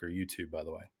Facebook or YouTube, by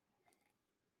the way.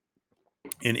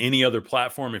 In any other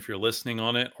platform, if you're listening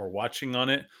on it or watching on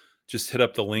it, just hit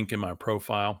up the link in my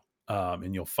profile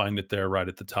and you'll find it there right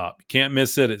at the top. You can't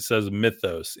miss it. It says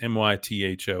Mythos,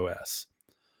 Mythos.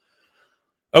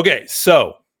 Okay,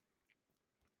 so,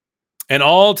 and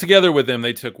all together with them,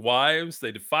 they took wives,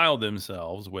 they defiled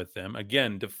themselves with them.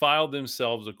 Again, defiled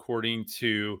themselves according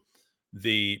to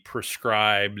the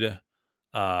prescribed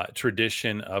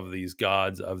tradition of these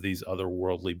gods, of these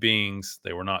otherworldly beings.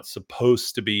 They were not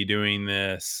supposed to be doing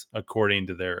this according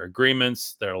to their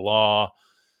agreements, their law,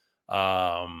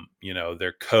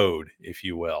 their code, if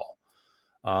you will.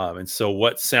 And so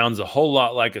what sounds a whole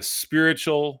lot like a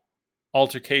spiritual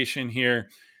altercation here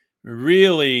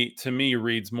really, to me,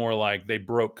 reads more like they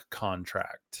broke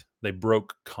contract. They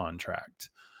broke contract.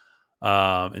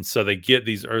 And so they get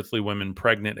these earthly women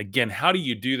pregnant. Again, how do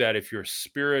you do that if you're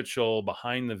spiritual,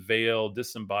 behind the veil,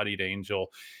 disembodied angel?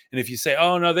 And if you say,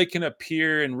 oh, no, they can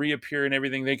appear and reappear and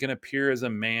everything, they can appear as a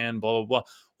man, blah, blah, blah.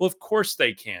 Well, of course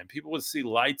they can. People would see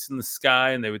lights in the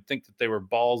sky and they would think that they were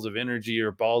balls of energy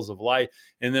or balls of light.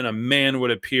 And then a man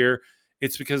would appear.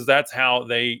 It's because that's how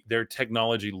their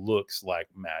technology looks like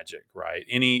magic, right?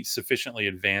 Any sufficiently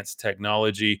advanced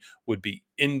technology would be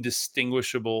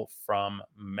indistinguishable from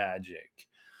magic.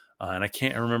 And I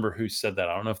can't remember who said that.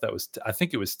 I don't know if that was, I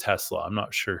think it was Tesla. I'm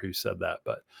not sure who said that,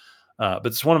 but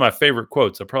it's one of my favorite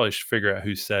quotes. I probably should figure out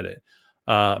who said it.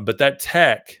 But that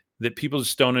tech that people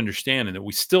just don't understand and that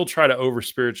we still try to over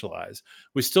spiritualize,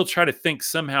 we still try to think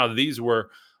somehow these were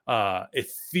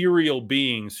ethereal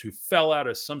beings who fell out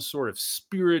of some sort of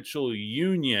spiritual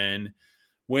union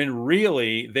when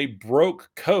really they broke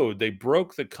code, they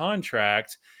broke the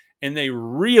contract, and they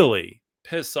really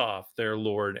piss off their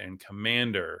Lord and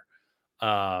Commander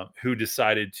who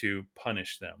decided to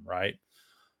punish them, right?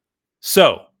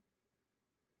 So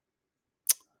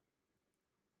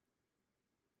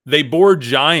they bore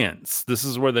giants. This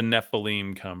is where the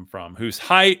Nephilim come from, whose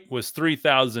height was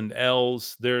 3,000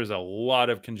 ells. There's a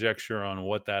lot of conjecture on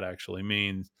what that actually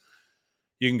means.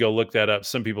 You can go look that up.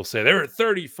 Some people say they were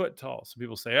 30 foot tall. Some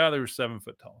people say, oh, they were 7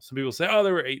 foot tall. Some people say, oh,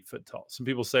 they were 8 foot tall. Some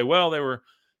people say, well, they were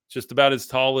just about as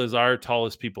tall as our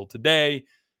tallest people today.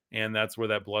 And that's where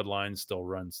that bloodline still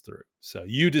runs through. So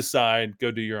you decide, go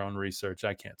do your own research.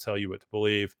 I can't tell you what to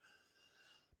believe.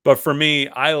 But for me,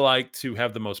 I like to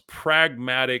have the most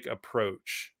pragmatic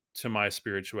approach to my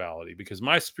spirituality because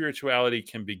my spirituality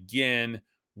can begin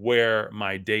where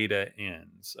my data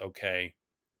ends. Okay.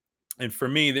 And for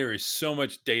me, there is so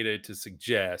much data to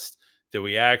suggest that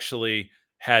we actually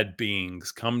had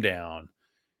beings come down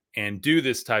and do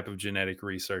this type of genetic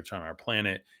research on our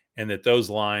planet, and that those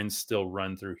lines still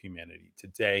run through humanity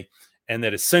today. And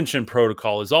that Ascension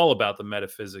Protocol is all about the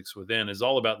metaphysics within, is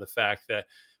all about the fact that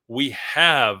We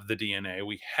have the DNA,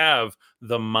 we have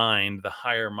the mind, the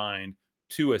higher mind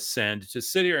to ascend, to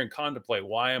sit here and contemplate,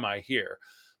 why am I here?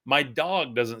 My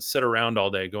dog doesn't sit around all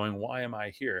day going, why am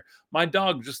I here? My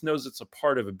dog just knows it's a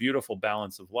part of a beautiful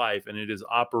balance of life and it is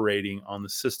operating on the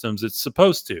systems it's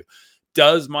supposed to.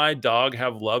 Does my dog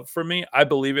have love for me? I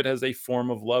believe it has a form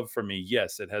of love for me.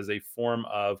 Yes, it has a form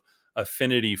of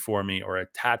affinity for me or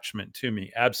attachment to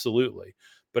me. Absolutely.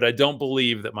 But I don't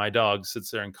believe that my dog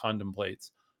sits there and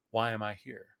contemplates, why am I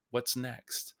here? What's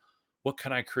next? What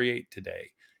can I create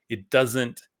today? It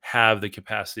doesn't have the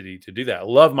capacity to do that. I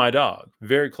love my dog,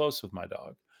 very close with my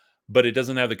dog, but it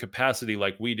doesn't have the capacity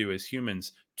like we do as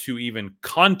humans to even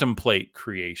contemplate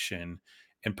creation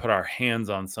and put our hands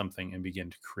on something and begin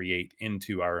to create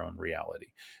into our own reality.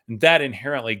 And that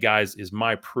inherently, guys, is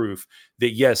my proof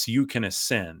that yes, you can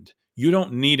ascend. You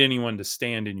don't need anyone to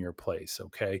stand in your place,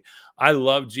 okay? I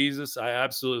love Jesus. I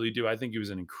absolutely do. I think he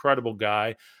was an incredible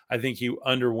guy. I think he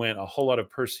underwent a whole lot of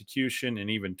persecution and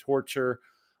even torture.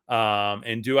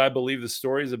 And do I believe the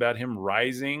stories about him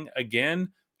rising again?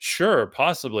 Sure,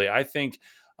 possibly. I think,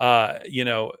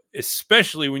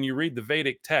 especially when you read the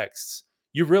Vedic texts,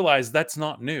 you realize that's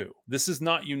not new. This is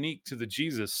not unique to the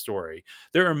Jesus story.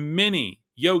 There are many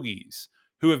yogis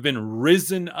who have been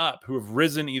risen up, who have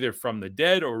risen either from the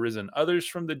dead or risen others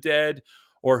from the dead,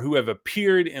 or who have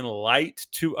appeared in light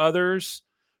to others,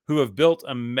 who have built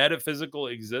a metaphysical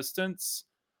existence.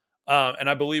 And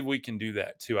I believe we can do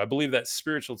that too. I believe that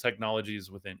spiritual technology is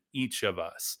within each of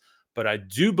us. But I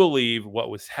do believe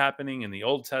what was happening in the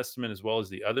Old Testament as well as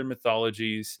the other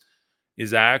mythologies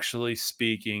is actually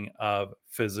speaking of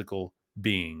physical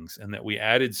beings, and that we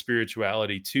added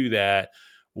spirituality to that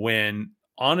when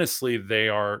honestly they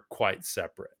are quite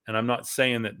separate. And I'm not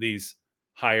saying that these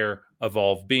higher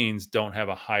evolved beings don't have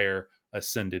a higher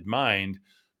ascended mind,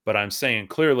 but I'm saying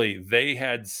clearly they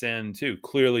had sin too.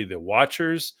 Clearly the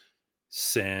Watchers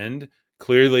sinned.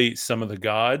 Clearly, some of the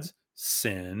gods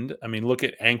sinned. I mean, look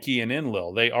at Enki and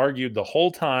Enlil. They argued the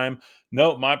whole time.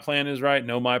 No, my plan is right.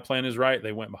 No, my plan is right.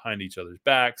 They went behind each other's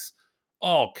backs.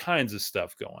 All kinds of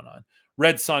stuff going on.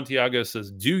 Red Santiago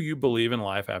says, do you believe in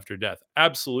life after death?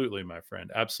 Absolutely, my friend.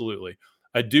 Absolutely.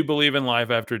 I do believe in life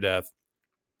after death.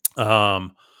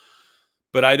 Um,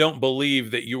 but I don't believe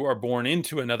that you are born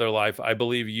into another life. I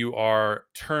believe you are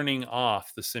turning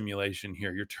off the simulation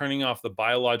here. You're turning off the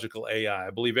biological AI.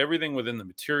 I believe everything within the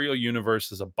material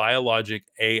universe is a biologic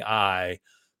AI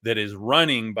that is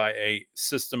running by a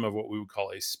system of what we would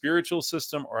call a spiritual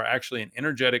system, or actually an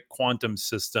energetic quantum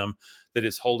system that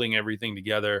is holding everything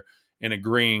together and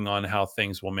agreeing on how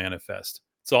things will manifest.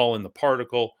 It's all in the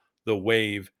particle, the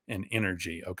wave, and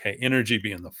energy. Okay. Energy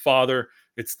being the Father,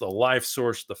 it's the life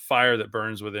source, the fire that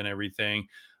burns within everything,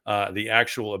 the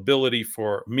actual ability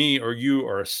for me or you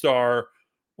or a star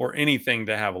or anything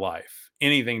to have life,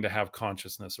 anything to have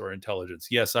consciousness or intelligence.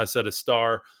 Yes, I said a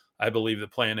star. I believe the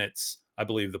planets. I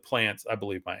believe the plants. I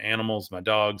believe my animals, my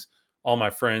dogs, all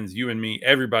my friends, you and me,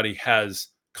 everybody has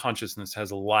consciousness,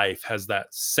 has life, has that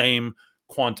same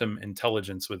quantum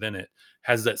intelligence within it,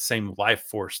 has that same life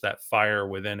force, that fire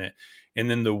within it. And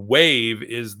then the wave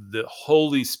is the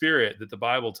Holy Spirit that the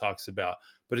Bible talks about.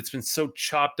 But it's been so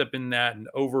chopped up in that and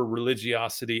over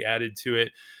religiosity added to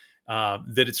it,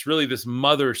 that it's really this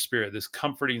mother spirit, this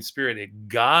comforting spirit. It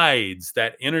guides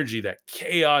that energy, that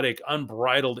chaotic,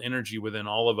 unbridled energy within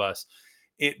all of us.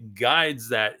 It guides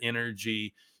that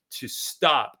energy to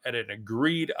stop at an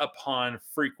agreed upon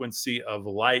frequency of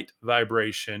light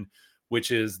vibration,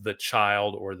 which is the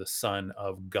child or the son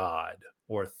of God,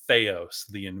 or Theos,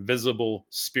 the invisible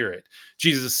spirit.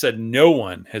 Jesus said, no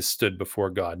one has stood before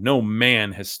God. No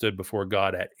man has stood before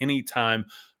God at any time.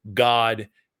 God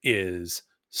is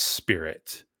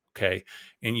spirit. Okay.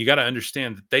 And you got to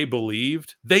understand that they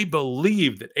believed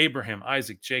that Abraham,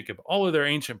 Isaac, Jacob, all of their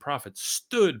ancient prophets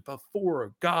stood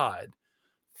before God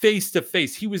face to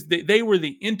face. They were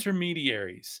the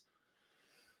intermediaries,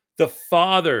 the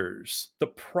fathers, the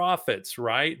prophets,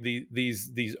 right?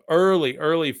 These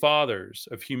early fathers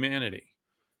of humanity.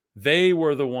 They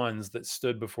were the ones that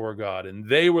stood before God, and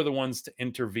they were the ones to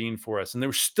intervene for us. And they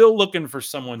were still looking for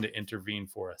someone to intervene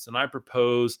for us. And I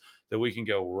propose that we can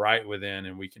go right within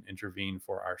and we can intervene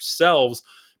for ourselves,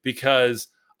 because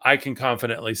I can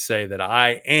confidently say that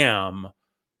I am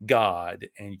God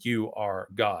and you are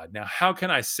God. Now, how can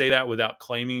I say that without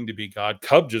claiming to be God?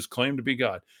 Cub just claimed to be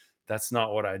God. That's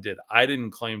not what I did. I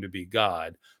didn't claim to be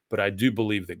God, but I do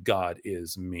believe that God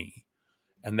is me.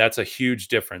 And that's a huge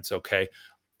difference. Okay.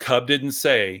 Cub didn't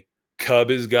say Cub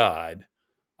is God.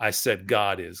 I said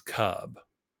God is Cub.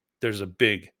 There's a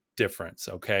big difference.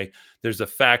 Okay. There's a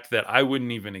fact that I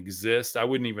wouldn't even exist. I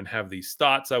wouldn't even have these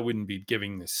thoughts. I wouldn't be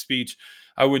giving this speech.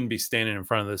 I wouldn't be standing in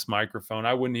front of this microphone.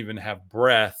 I wouldn't even have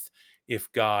breath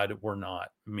if God were not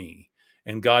me.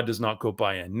 And God does not go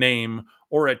by a name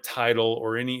or a title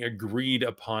or any agreed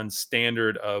upon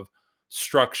standard of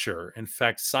structure. In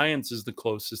fact, science is the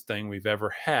closest thing we've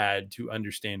ever had to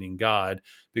understanding God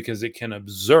because it can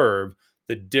observe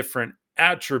the different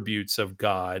attributes of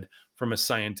God from a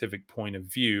scientific point of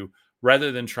view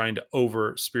rather than trying to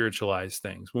over spiritualize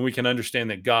things. When we can understand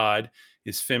that God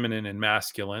is feminine and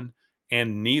masculine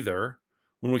and neither,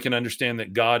 when we can understand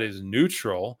that God is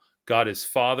neutral, God is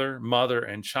father, mother,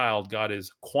 and child, God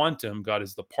is quantum, God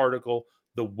is the particle,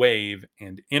 the wave,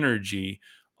 and energy,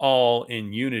 all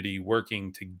in unity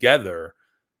working together,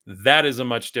 that is a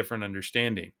much different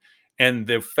understanding. And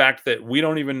the fact that we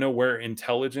don't even know where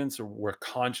intelligence or where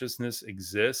consciousness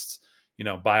exists,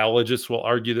 biologists will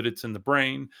argue that it's in the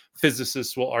brain,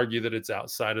 physicists will argue that it's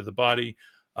outside of the body,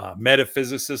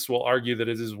 metaphysicists will argue that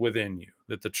it is within you,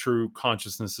 that the true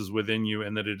consciousness is within you,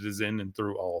 and that it is in and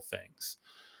through all things.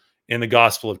 In the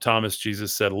Gospel of Thomas,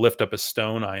 Jesus said, "Lift up a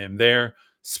stone, I am there.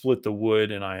 Split the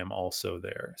wood, and I am also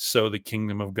there." So the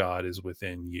kingdom of God is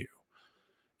within you.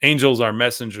 Angels are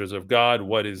messengers of God.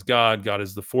 What is God? God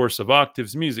is the force of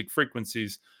octaves, music,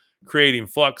 frequencies, creating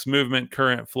flux, movement,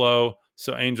 current, flow.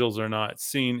 So angels are not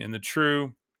seen in the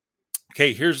true.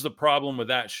 Okay, here's the problem with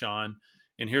that, Sean.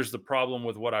 And here's the problem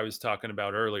with what I was talking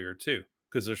about earlier, too,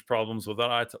 because there's problems with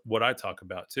what I talk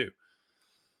about, too.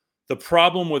 The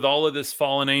problem with all of this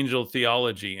fallen angel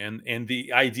theology and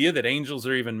the idea that angels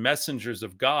are even messengers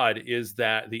of God is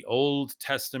that the Old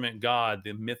Testament God,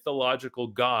 the mythological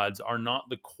gods, are not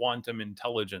the quantum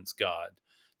intelligence God.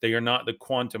 They are not the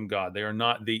quantum God. They are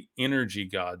not the energy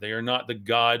God. They are not the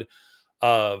God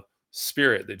of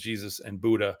spirit that Jesus and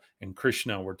Buddha and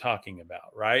Krishna were talking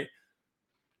about, right?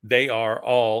 They are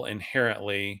all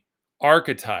inherently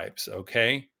archetypes,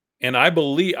 okay? And I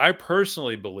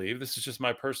personally believe, this is just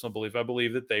my personal belief, I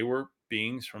believe that they were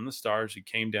beings from the stars who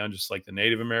came down just like the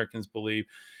Native Americans believe.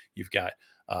 You've got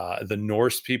the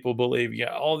Norse people believe.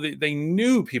 Yeah, they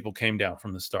knew people came down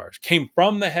from the stars, came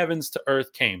from the heavens to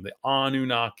earth, came the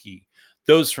Anunnaki,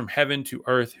 those from heaven to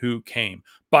earth who came.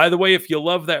 By the way, if you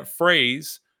love that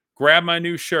phrase, grab my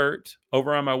new shirt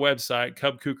over on my website,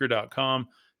 cubkuker.com,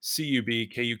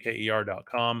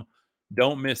 cubkuker.com.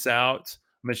 Don't miss out.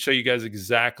 I'm going to show you guys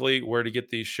exactly where to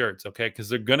get these shirts, okay? Because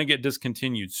they're going to get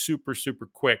discontinued super, super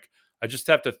quick. I just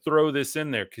have to throw this in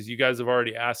there because you guys have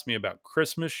already asked me about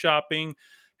Christmas shopping.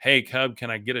 Hey, Cub, can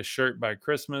I get a shirt by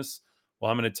Christmas? Well,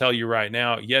 I'm going to tell you right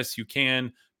now, yes, you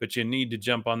can, but you need to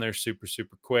jump on there super,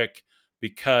 super quick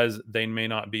because they may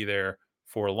not be there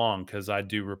for long because I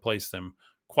do replace them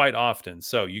quite often.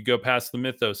 So you go past the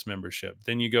Mythos membership,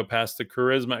 then you go past the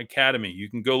Charisma Academy. You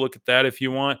can go look at that if you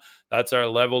want. That's our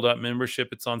leveled up membership.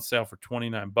 It's on sale for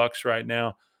 $29 right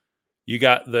now. You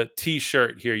got the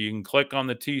t-shirt here. You can click on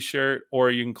the t-shirt or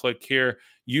you can click here.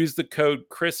 Use the code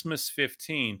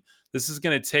Christmas15. This is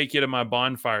going to take you to my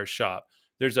bonfire shop.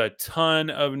 There's a ton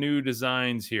of new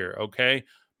designs here, okay?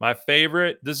 My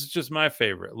favorite, this is just my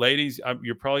favorite. Ladies,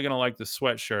 you're probably going to like the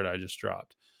sweatshirt I just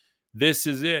dropped. This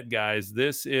is it, guys.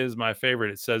 This is my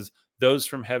favorite. It says, "Those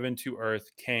from heaven to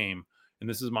earth came." And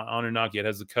this is my Anunnaki. It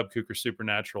has the Cub Cooker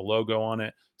Supernatural logo on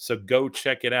it. So go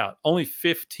check it out. Only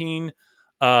 15%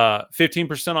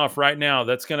 off right now.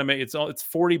 That's gonna make it's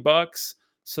 $40.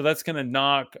 So that's gonna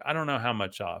knock, I don't know how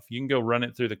much off. You can go run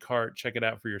it through the cart, check it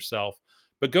out for yourself.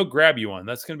 But go grab you one.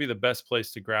 That's gonna be the best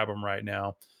place to grab them right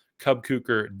now.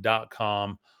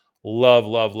 Cubcooker.com. Love,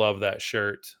 love, love that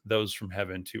shirt. Those from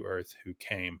heaven to earth who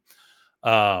came.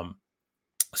 Um,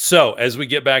 so as we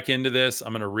get back into this,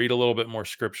 I'm going to read a little bit more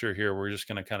scripture here. We're just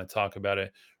going to kind of talk about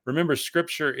it. Remember,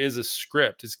 scripture is a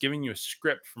script. It's giving you a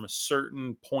script from a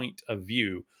certain point of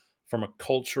view, from a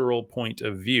cultural point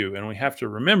of view. And we have to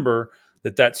remember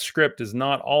that that script is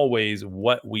not always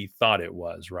what we thought it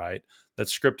was, right? That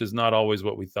script is not always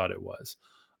what we thought it was.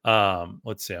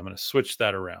 Let's see. I'm going to switch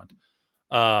that around.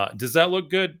 Does that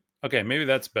look good? Okay, maybe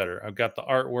that's better. I've got the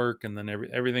artwork and then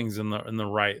everything's in the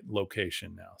right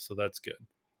location now. So that's good.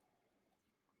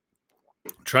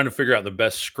 I'm trying to figure out the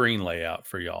best screen layout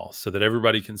for y'all so that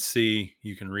everybody can see,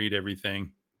 you can read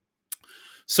everything.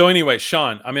 So anyway,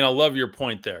 Sean, I mean, I love your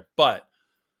point there, but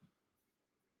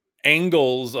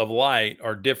angles of light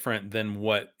are different than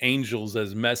what angels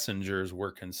as messengers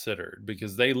were considered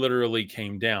because they literally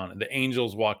came down. The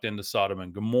angels walked into Sodom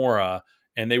and Gomorrah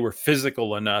and they were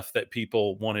physical enough that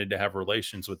people wanted to have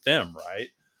relations with them, right?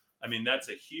 I mean, that's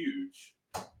a huge,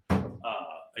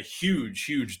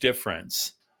 huge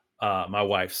difference. My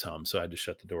wife's home, so I had to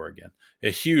shut the door again. A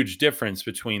huge difference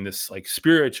between this like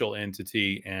spiritual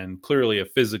entity and clearly a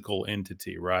physical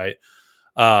entity, right?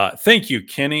 Thank you,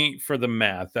 Kenny, for the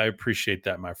math. I appreciate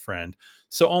that, my friend.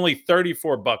 So only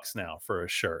 34 bucks now for a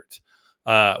shirt.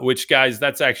 Which guys,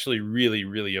 that's actually really,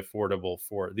 really affordable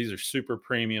for these are super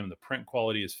premium. The print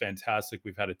quality is fantastic.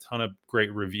 We've had a ton of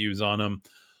great reviews on them.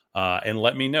 And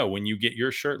let me know when you get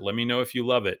your shirt. Let me know if you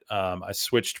love it. I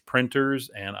switched printers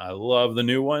and I love the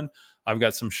new one. I've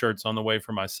got some shirts on the way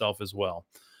for myself as well.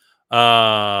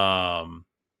 Um,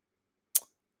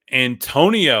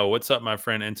 Antonio, what's up, my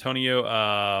friend? Antonio,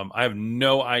 I have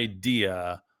no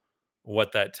idea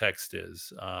what that text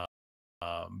is,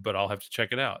 but I'll have to check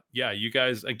it out. Yeah, you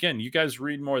guys, again, you guys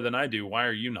read more than I do. Why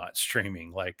are you not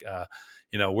streaming? Like,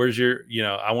 where's your,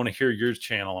 I want to hear your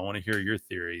channel. I want to hear your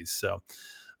theories. So,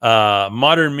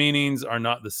 modern meanings are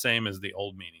not the same as the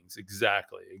old meanings.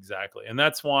 Exactly, exactly. And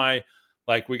that's why,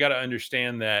 like, we got to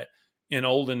understand that in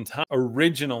olden times,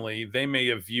 originally, they may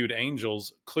have viewed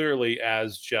angels clearly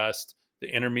as just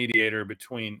the intermediator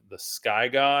between the sky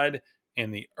god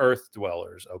and the earth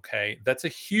dwellers. Okay. That's a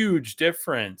huge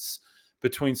difference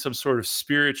between some sort of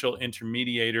spiritual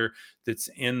intermediator that's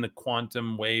in the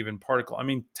quantum wave and particle. I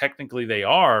mean, technically they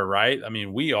are, right? I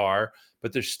mean, we are,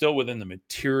 but they're still within the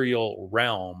material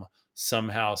realm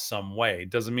somehow, some way.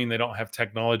 Doesn't mean they don't have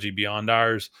technology beyond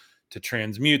ours to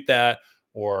transmute that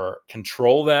or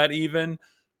control that, even.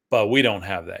 But we don't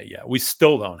have that yet. We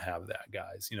still don't have that,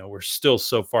 guys. We're still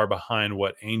so far behind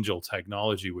what angel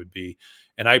technology would be.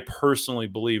 And I personally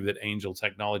believe that angel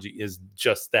technology is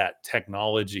just that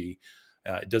technology.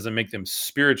 It doesn't make them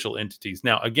spiritual entities.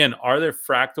 Now, again, are there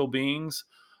fractal beings?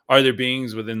 Are there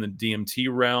beings within the DMT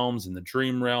realms and the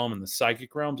dream realm and the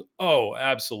psychic realms? Oh,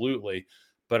 absolutely.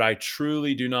 But I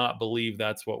truly do not believe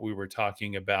that's what we were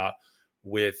talking about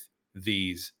with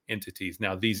these entities.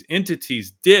 Now, these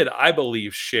entities did, I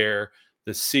believe, share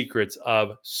the secrets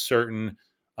of certain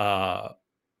uh,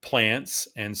 plants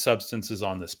and substances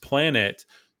on this planet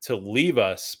to leave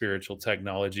us spiritual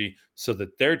technology so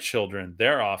that their children,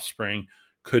 their offspring,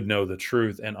 could know the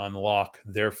truth and unlock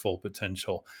their full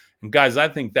potential. And guys, I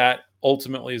think that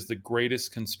ultimately is the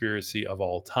greatest conspiracy of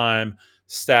all time,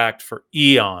 stacked for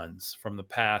eons from the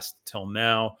past till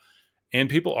now. And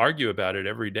people argue about it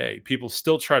every day. People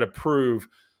still try to prove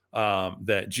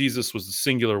that Jesus was the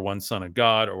singular one son of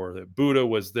God, or that Buddha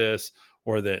was this,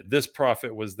 or that this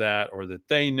prophet was that, or that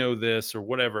they know this, or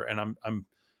whatever. And I'm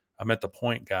at the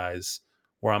point, guys,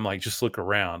 where I'm like, just look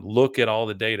around, look at all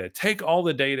the data, take all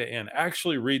the data in,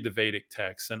 actually read the Vedic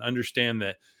texts, and understand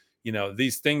that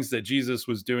these things that Jesus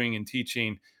was doing and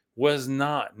teaching was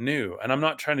not new. And I'm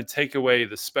not trying to take away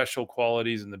the special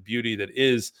qualities and the beauty that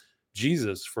is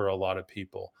Jesus for a lot of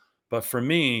people. But for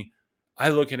me, I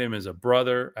look at him as a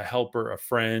brother, a helper, a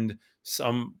friend,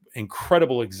 some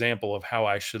incredible example of how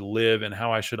I should live and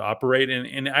how I should operate,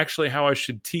 and actually how I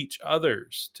should teach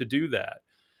others to do that.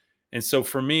 And so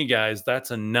for me, guys,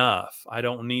 that's enough. I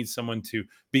don't need someone to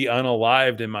be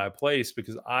unalived in my place,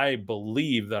 because I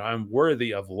believe that I'm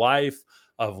worthy of life,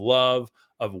 of love,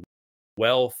 of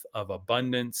wealth, of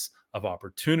abundance, of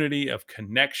opportunity, of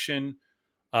connection.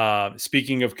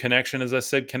 Speaking of connection, as I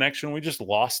said, connection, we just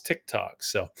lost TikTok.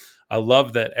 So I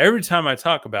love that every time I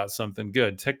talk about something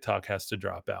good, TikTok has to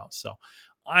drop out. So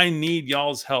I need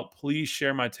y'all's help. Please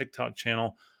share my TikTok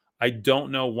channel. I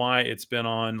don't know why it's been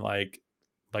on like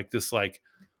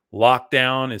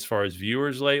lockdown as far as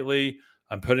viewers lately.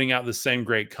 I'm putting out the same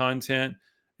great content,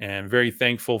 and very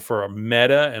thankful for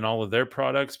Meta and all of their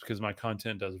products, because my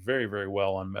content does very, very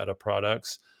well on Meta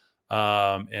products.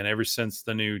 And ever since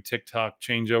the new TikTok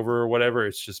changeover or whatever,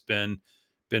 it's just been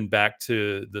back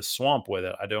to the swamp with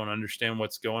it. I don't understand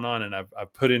what's going on, and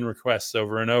I've put in requests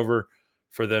over and over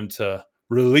for them to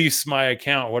release my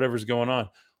account, whatever's going on.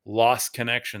 Lost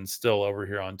connection still over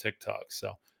here on TikTok.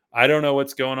 So I don't know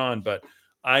what's going on, but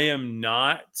I am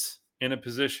not in a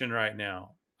position right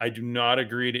now. I do not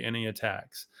agree to any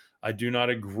attacks. I do not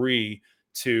agree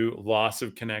to loss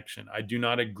of connection. I do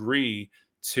not agree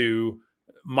to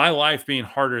my life being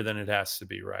harder than it has to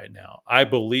be right now. I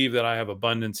believe that I have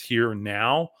abundance here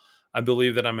now. I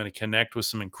believe that I'm going to connect with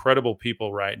some incredible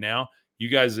people right now. You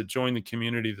guys that joined the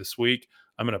community this week,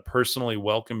 I'm going to personally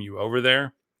welcome you over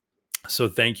there. So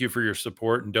thank you for your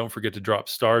support, and don't forget to drop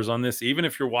stars on this, even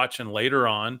if you're watching later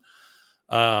on.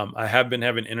 I have been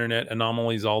having internet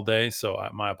anomalies all day, so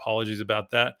my apologies about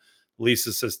that.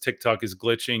 Lisa says TikTok is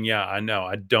glitching. Yeah, I know.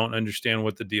 I don't understand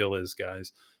what the deal is,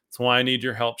 guys. That's why I need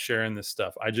your help sharing this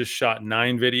stuff. I just shot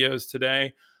 9 videos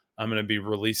today. I'm going to be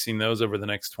releasing those over the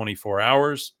next 24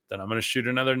 hours. Then I'm going to shoot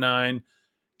another 9,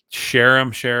 Share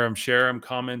them, share them, share them,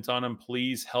 comment on them.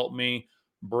 Please help me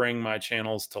bring my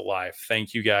channels to life.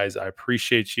 Thank you guys. I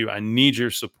appreciate you. I need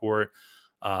your support.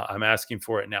 I'm asking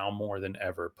for it now more than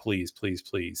ever. Please, please,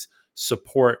 please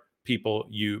support people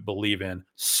you believe in.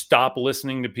 Stop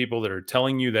listening to people that are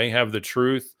telling you they have the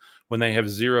truth when they have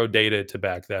zero data to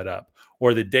back that up.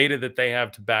 Or the data that they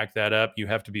have to back that up, you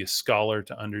have to be a scholar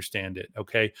to understand it.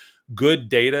 Okay. Good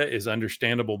data is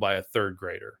understandable by a third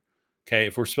grader. Okay.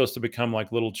 If we're supposed to become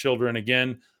like little children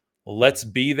again, let's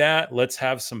be that. Let's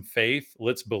have some faith.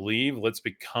 Let's believe. Let's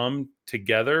become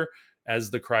together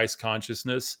as the Christ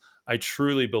consciousness. I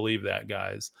truly believe that,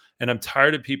 guys. And I'm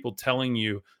tired of people telling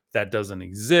you that doesn't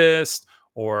exist,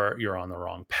 or you're on the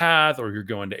wrong path, or you're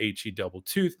going to HE double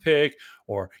toothpick,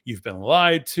 or you've been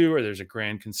lied to, or there's a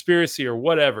grand conspiracy, or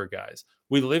whatever, guys.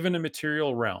 We live in a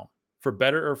material realm. For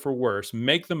better or for worse,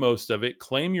 make the most of it,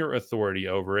 claim your authority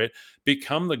over it,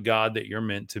 become the God that you're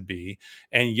meant to be,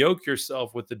 and yoke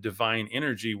yourself with the divine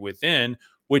energy within,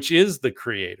 which is the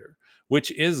creator, which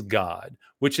is God,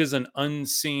 which is an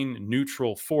unseen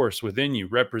neutral force within you,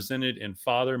 represented in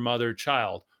father, mother,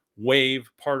 child, wave,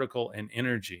 particle, and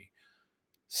energy.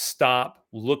 Stop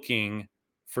looking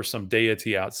for some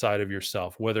deity outside of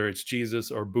yourself, whether it's Jesus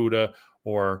or Buddha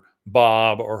or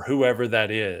Bob or whoever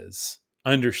that is.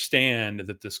 Understand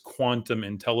that this quantum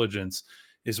intelligence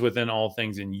is within all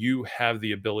things, and you have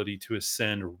the ability to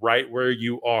ascend right where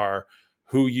you are,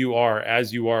 who you are,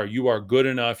 as you are. You are good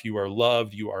enough. You are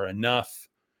loved. You are enough.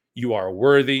 You are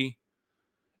worthy.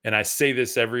 And I say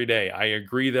this every day. I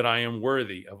agree that I am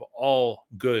worthy of all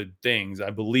good things.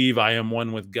 I believe I am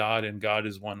one with God and God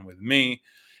is one with me.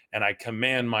 And I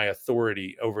command my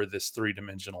authority over this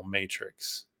three-dimensional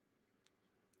matrix.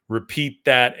 Repeat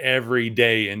that every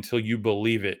day until you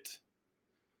believe it.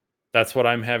 That's what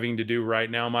I'm having to do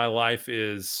right now. My life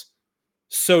is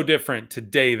so different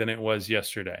today than it was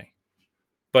yesterday.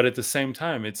 But at the same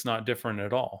time, it's not different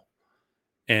at all.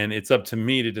 And it's up to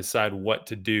me to decide what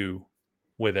to do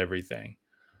with everything.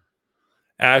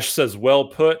 Ash says, well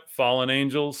put, fallen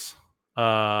angels,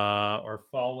 or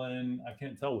fallen, I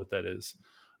can't tell what that is.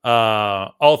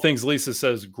 All things Lisa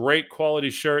says, great quality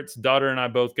shirts. Daughter and I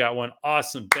both got one.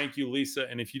 Awesome. Thank you, Lisa.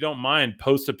 And if you don't mind,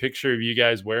 post a picture of you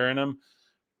guys wearing them.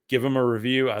 Give them a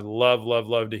review. I'd love, love,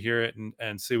 love to hear it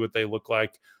and see what they look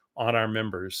like on our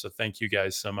members. So thank you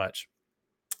guys so much.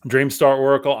 Dreamstar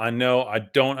Oracle, I know I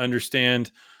don't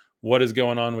understand what is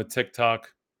going on with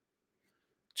TikTok.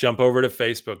 Jump over to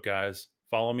Facebook, guys.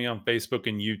 Follow me on Facebook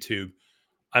and YouTube.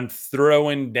 I'm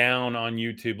throwing down on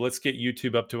YouTube. Let's get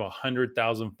YouTube up to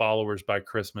 100,000 followers by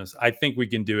Christmas. I think we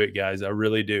can do it, guys. I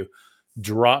really do.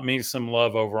 Drop me some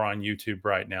love over on YouTube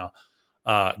right now.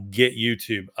 Get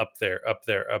YouTube up there, up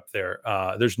there, up there.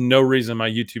 There's no reason my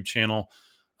YouTube channel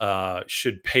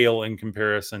should pale in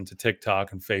comparison to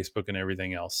TikTok and Facebook and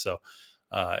everything else. So,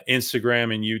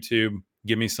 Instagram and YouTube,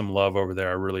 give me some love over there.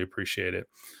 I really appreciate it.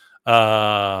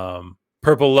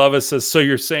 Purple Lova says, so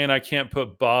you're saying I can't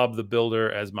put Bob the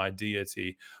Builder as my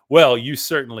deity? Well, you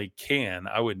certainly can.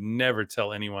 I would never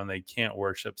tell anyone they can't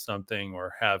worship something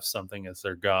or have something as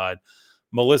their God.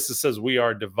 Melissa says, we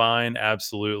are divine.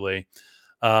 Absolutely.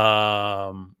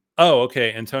 Oh,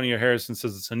 okay. Antonio Harrison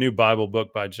says it's a new Bible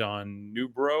book by John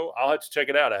Newbro. I'll have to check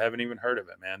it out. I haven't even heard of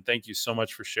it, man. Thank you so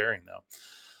much for sharing, though.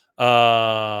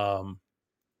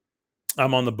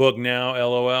 I'm on the book now.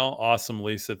 LOL. Awesome,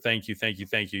 Lisa. Thank you. Thank you.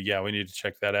 Thank you. Yeah, we need to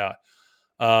check that out.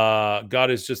 God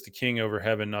is just the king over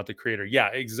heaven, not the creator. Yeah,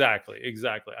 exactly.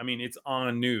 Exactly. I mean, it's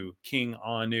Anu, King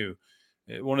Anu,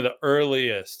 one of the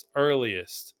earliest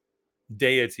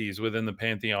deities within the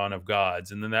pantheon of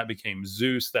gods. And then that became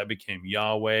Zeus, that became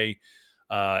Yahweh.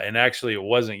 And actually, it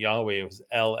wasn't Yahweh, it was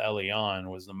El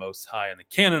Elyon, was the most high in the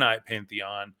Canaanite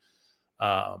pantheon.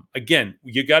 Again,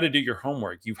 you got to do your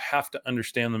homework. You have to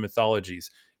understand the mythologies.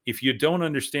 If you don't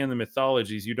understand the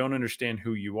mythologies, you don't understand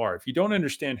who you are. If you don't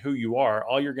understand who you are,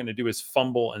 all you're going to do is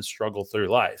fumble and struggle through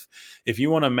life. If you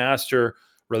want to master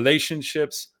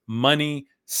relationships, money,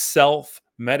 self,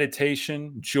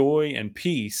 meditation, joy, and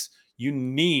peace, you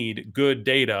need good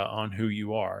data on who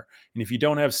you are. And if you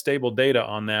don't have stable data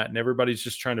on that, and everybody's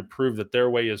just trying to prove that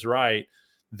their way is right,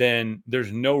 then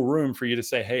there's no room for you to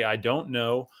say, hey, I don't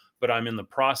know, but I'm in the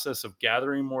process of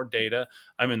gathering more data.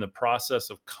 I'm in the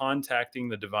process of contacting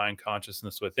the divine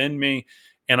consciousness within me.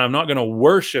 And I'm not going to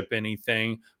worship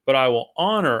anything, but I will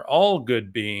honor all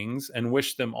good beings and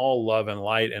wish them all love and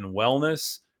light and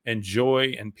wellness and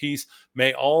joy and peace.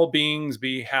 May all beings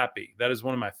be happy. That is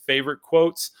one of my favorite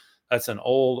quotes. That's an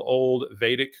old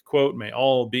Vedic quote. May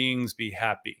all beings be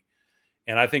happy.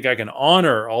 And I think I can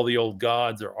honor all the old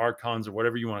gods or archons or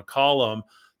whatever you want to call them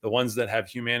the ones that have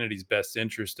humanity's best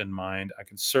interest in mind. I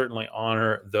can certainly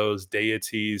honor those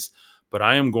deities, but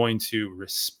I am going to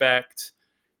respect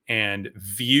and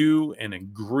view and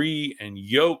agree and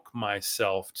yoke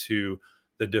myself to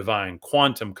the divine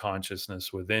quantum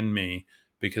consciousness within me,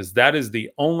 because that is the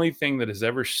only thing that has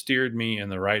ever steered me in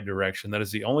the right direction. That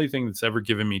is the only thing that's ever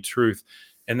given me truth.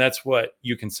 And that's what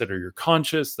you consider your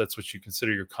conscious. That's what you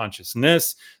consider your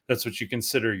consciousness. That's what you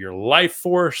consider your life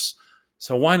force.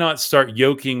 So why not start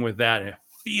yoking with that and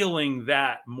feeling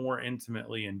that more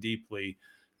intimately and deeply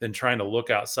than trying to look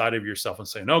outside of yourself and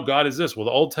say, no, God is this. Well,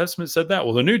 the Old Testament said that.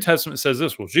 Well, the New Testament says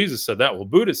this. Well, Jesus said that. Well,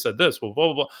 Buddha said this. Well, blah,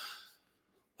 blah, blah.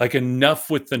 Like, enough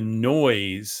with the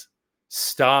noise.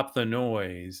 Stop the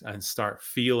noise and start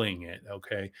feeling it.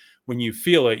 Okay. When you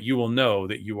feel it, you will know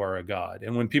that you are a God.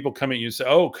 And when people come at you and say,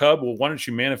 oh, Cub, well, why don't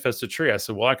you manifest a tree? I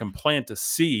said, well, I can plant a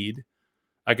seed.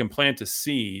 I can plant a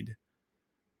seed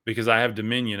because I have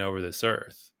dominion over this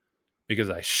earth, because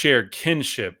I share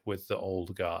kinship with the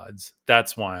old gods.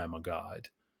 That's why I'm a God.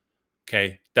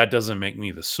 Okay. That doesn't make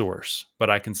me the source, but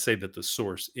I can say that the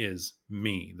source is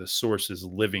me. The source is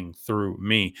living through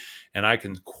me. And I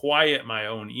can quiet my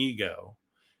own ego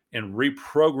and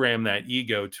reprogram that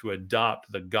ego to adopt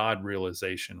the God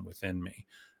realization within me.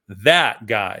 That,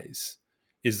 guys,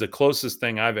 is the closest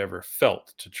thing I've ever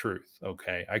felt to truth.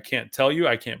 Okay. I can't tell you,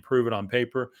 I can't prove it on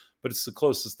paper, but it's the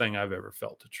closest thing I've ever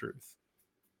felt to truth.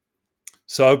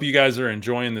 So I hope you guys are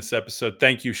enjoying this episode.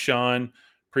 Thank you, Sean.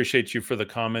 Appreciate you for the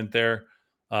comment there.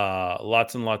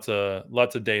 Lots and lots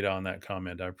of data on that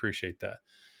comment. I appreciate that.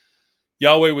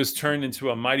 Yahweh was turned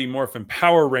into a mighty morphin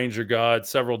Power Ranger god,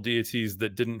 several deities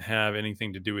that didn't have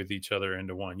anything to do with each other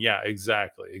into one. Yeah,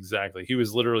 exactly. He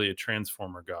was literally a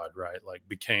transformer god, right? Like,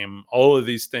 became all of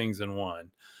these things in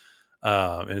one.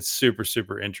 And it's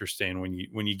super interesting when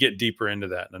you get deeper into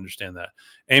that and understand that.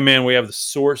 Amen. We have the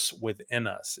source within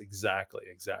us. Exactly.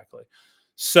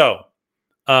 So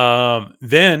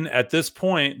then at this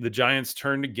point, the giants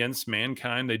turned against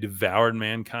mankind. They devoured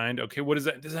mankind. Okay, what does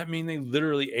that? Does that mean they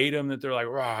literally ate them? That they're like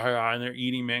rah, rah, and they're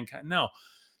eating mankind? No,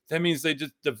 that means they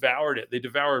just devoured it. They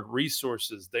devoured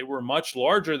resources. They were much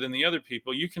larger than the other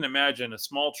people. You can imagine a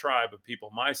small tribe of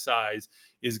people my size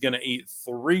is going to eat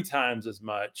 3 times as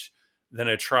much than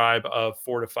a tribe of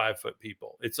 4 to 5 foot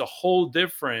people. It's a whole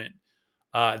different.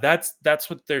 That's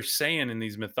what they're saying in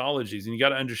these mythologies, and you got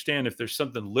to understand, if there's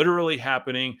something literally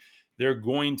happening, they're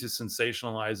going to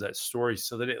sensationalize that story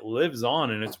so that it lives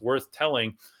on and it's worth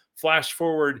telling. Flash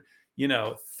forward,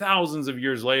 thousands of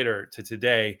years later to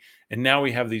today, and now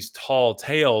we have these tall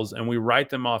tales, and we write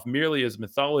them off merely as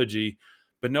mythology,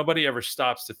 but nobody ever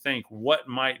stops to think, what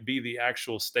might be the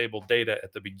actual stable data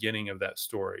at the beginning of that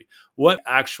story? What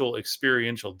actual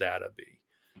experiential data be?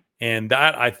 And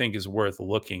that, I think, is worth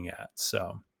looking at.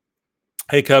 So,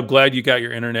 hey, Cub, glad you got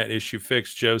your internet issue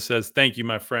fixed. Joe says, thank you,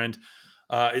 my friend.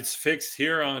 It's fixed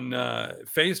here on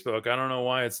Facebook. I don't know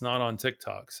why it's not on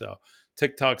TikTok. So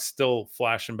TikTok's still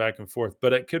flashing back and forth,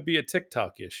 but it could be a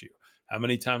TikTok issue. How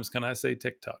many times can I say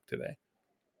TikTok today?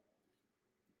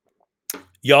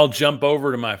 Y'all jump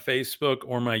over to my Facebook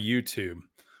or my YouTube.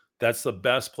 That's the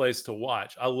best place to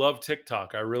watch. I love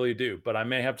TikTok. I really do. But I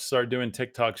may have to start doing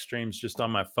TikTok streams just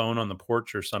on my phone on the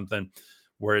porch or something,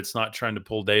 where it's not trying to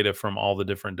pull data from all the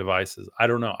different devices. I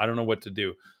don't know. I don't know what to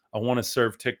do. I want to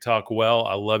serve TikTok well.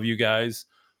 I love you guys.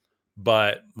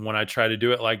 But when I try to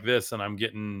do it like this and I'm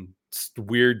getting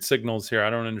weird signals here,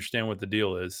 I don't understand what the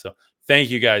deal is. So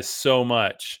thank you guys so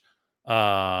much.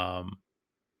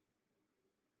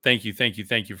 Thank you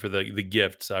for the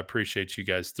gifts. I appreciate you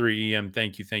guys. 3EM,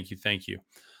 thank you.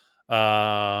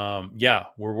 Yeah,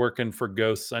 we're working for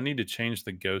ghosts. I need to change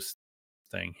the ghost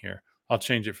thing here. I'll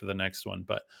change it for the next one.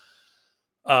 But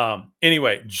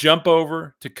anyway, jump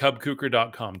over to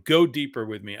cubcooker.com. Go deeper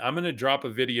with me. I'm going to drop a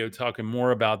video talking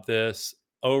more about this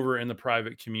over in the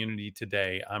private community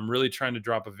today. I'm really trying to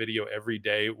drop a video every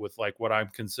day with like what I'm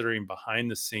considering behind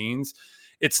the scenes.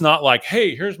 It's not like,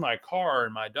 hey, here's my car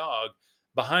and my dog.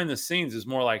 Behind the scenes is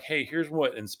more like, hey, here's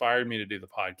what inspired me to do the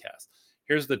podcast.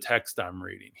 Here's the text I'm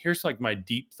reading. Here's like my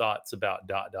deep thoughts about ...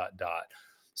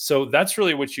 So that's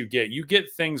really what you get. You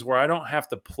get things where I don't have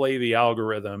to play the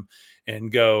algorithm and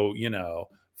go,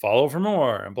 follow for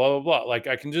more and blah, blah, blah. Like,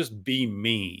 I can just be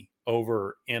me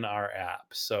over in our app.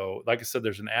 So like I said,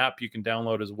 there's an app you can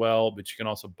download as well, but you can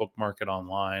also bookmark it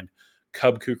online.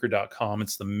 Cubcooker.com.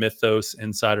 It's the Mythos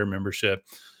Insider membership.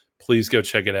 Please go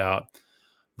check it out.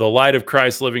 The light of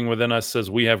Christ living within us says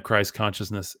we have Christ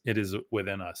consciousness. It is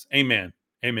within us. Amen.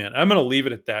 I'm going to leave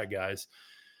it at that, guys.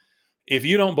 If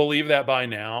you don't believe that by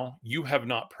now, you have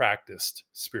not practiced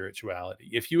spirituality.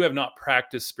 If you have not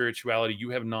practiced spirituality,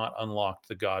 you have not unlocked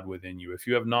the God within you. If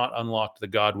you have not unlocked the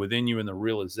God within you and the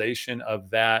realization of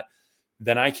that,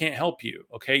 then I can't help you.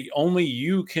 Okay. Only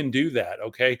you can do that.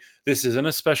 Okay. This isn't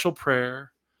a special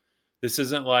prayer. This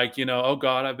isn't like, oh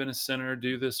God, I've been a sinner,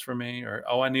 do this for me, or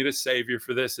oh, I need a savior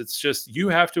for this. It's just you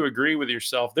have to agree with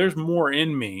yourself. There's more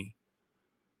in me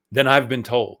than I've been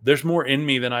told. There's more in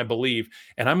me than I believe.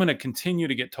 And I'm going to continue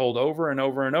to get told over and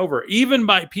over and over, even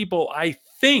by people I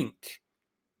think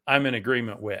I'm in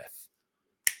agreement with,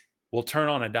 will turn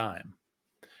on a dime.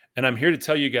 And I'm here to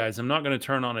tell you guys, I'm not going to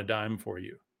turn on a dime for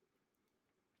you.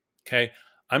 Okay.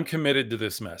 I'm committed to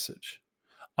this message.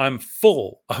 I'm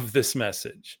full of this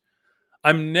message.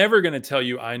 I'm never going to tell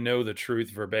you I know the truth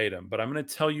verbatim, but I'm going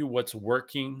to tell you what's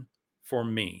working for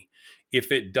me.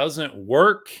 If it doesn't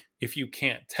work, if you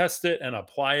can't test it and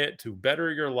apply it to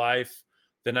better your life,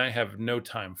 then I have no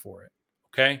time for it.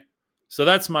 Okay. So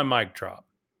that's my mic drop.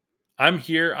 I'm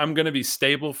here. I'm going to be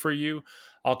stable for you.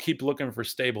 I'll keep looking for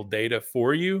stable data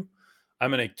for you.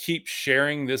 I'm going to keep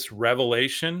sharing this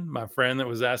revelation. My friend that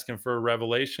was asking for a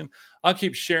revelation, I'll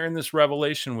keep sharing this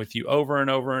revelation with you over and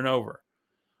over and over.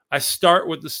 I start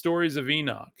with the stories of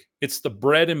Enoch. It's the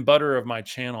bread and butter of my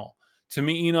channel. To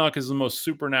me, Enoch is the most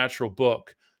supernatural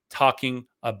book talking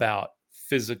about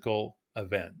physical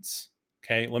events.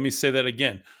 Okay, let me say that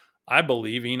again. I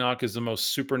believe Enoch is the most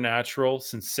supernatural,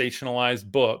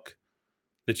 sensationalized book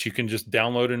that you can just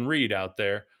download and read out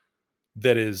there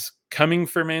that is coming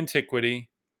from antiquity.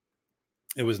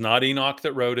 It was not Enoch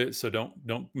that wrote it, so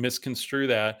don't misconstrue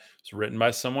that. It's written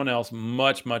by someone else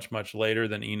much, much, much later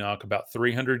than Enoch, about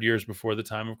 300 years before the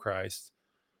time of Christ.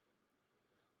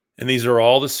 And these are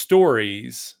all the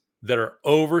stories that are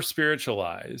over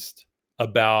spiritualized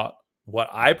about what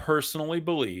I personally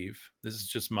believe. This is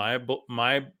just my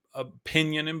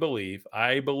opinion and belief.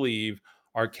 I believe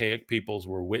archaic peoples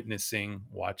were witnessing,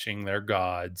 watching their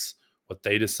gods, what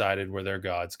they decided were their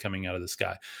gods coming out of the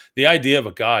sky. The idea of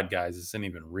a god, guys, isn't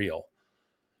even real.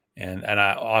 And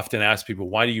I often ask people,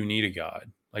 why do you need a God?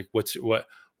 Like, what?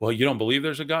 Well, you don't believe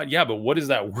there's a God? Yeah, but what does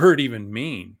that word even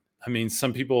mean? I mean,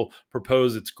 some people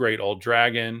propose it's great old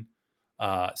dragon.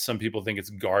 Some people think it's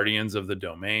guardians of the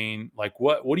domain. Like,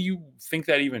 what do you think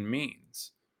that even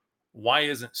means? Why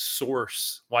isn't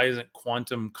source? Why isn't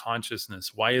quantum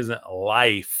consciousness? Why isn't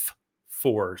life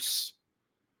force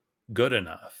good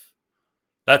enough?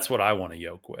 That's what I want to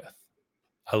yoke with.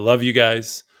 I love you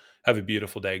guys. Have a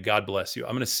beautiful day. God bless you.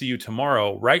 I'm going to see you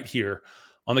tomorrow right here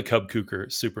on the Cub Cooker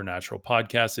Supernatural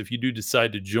Podcast. If you do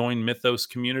decide to join Mythos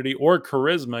Community or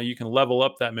Charisma, you can level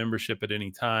up that membership at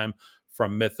any time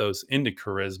from Mythos into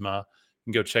Charisma.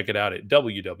 You can go check it out at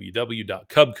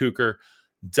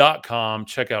www.cubcooker.com.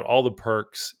 Check out all the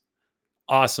perks.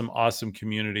 Awesome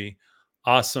community,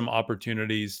 awesome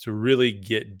opportunities to really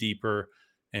get deeper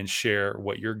and share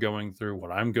what you're going through, what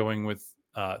I'm going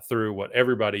through, what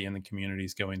everybody in the community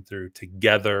is going through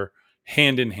together,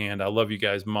 hand in hand. I love you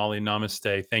guys. Molly,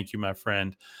 namaste. Thank you, my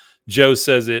friend. Joe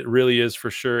says it really is for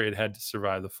sure. It had to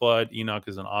survive the flood. Enoch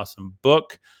is an awesome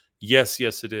book. Yes,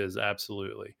 it is.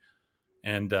 Absolutely.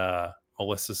 And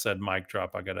Melissa said, mic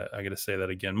drop. I gotta say that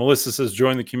again. Melissa says,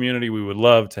 join the community. We would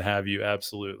love to have you.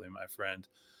 Absolutely, my friend.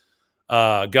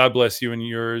 God bless you and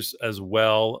yours as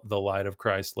well. The light of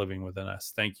Christ living within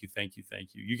us. Thank you.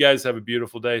 You guys have a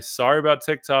beautiful day. Sorry about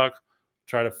TikTok.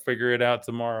 Try to figure it out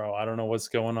tomorrow. I don't know what's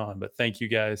going on, but thank you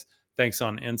guys. Thanks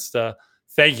on Insta.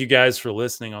 Thank you guys for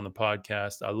listening on the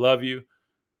podcast. I love you.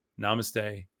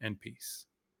 Namaste and peace.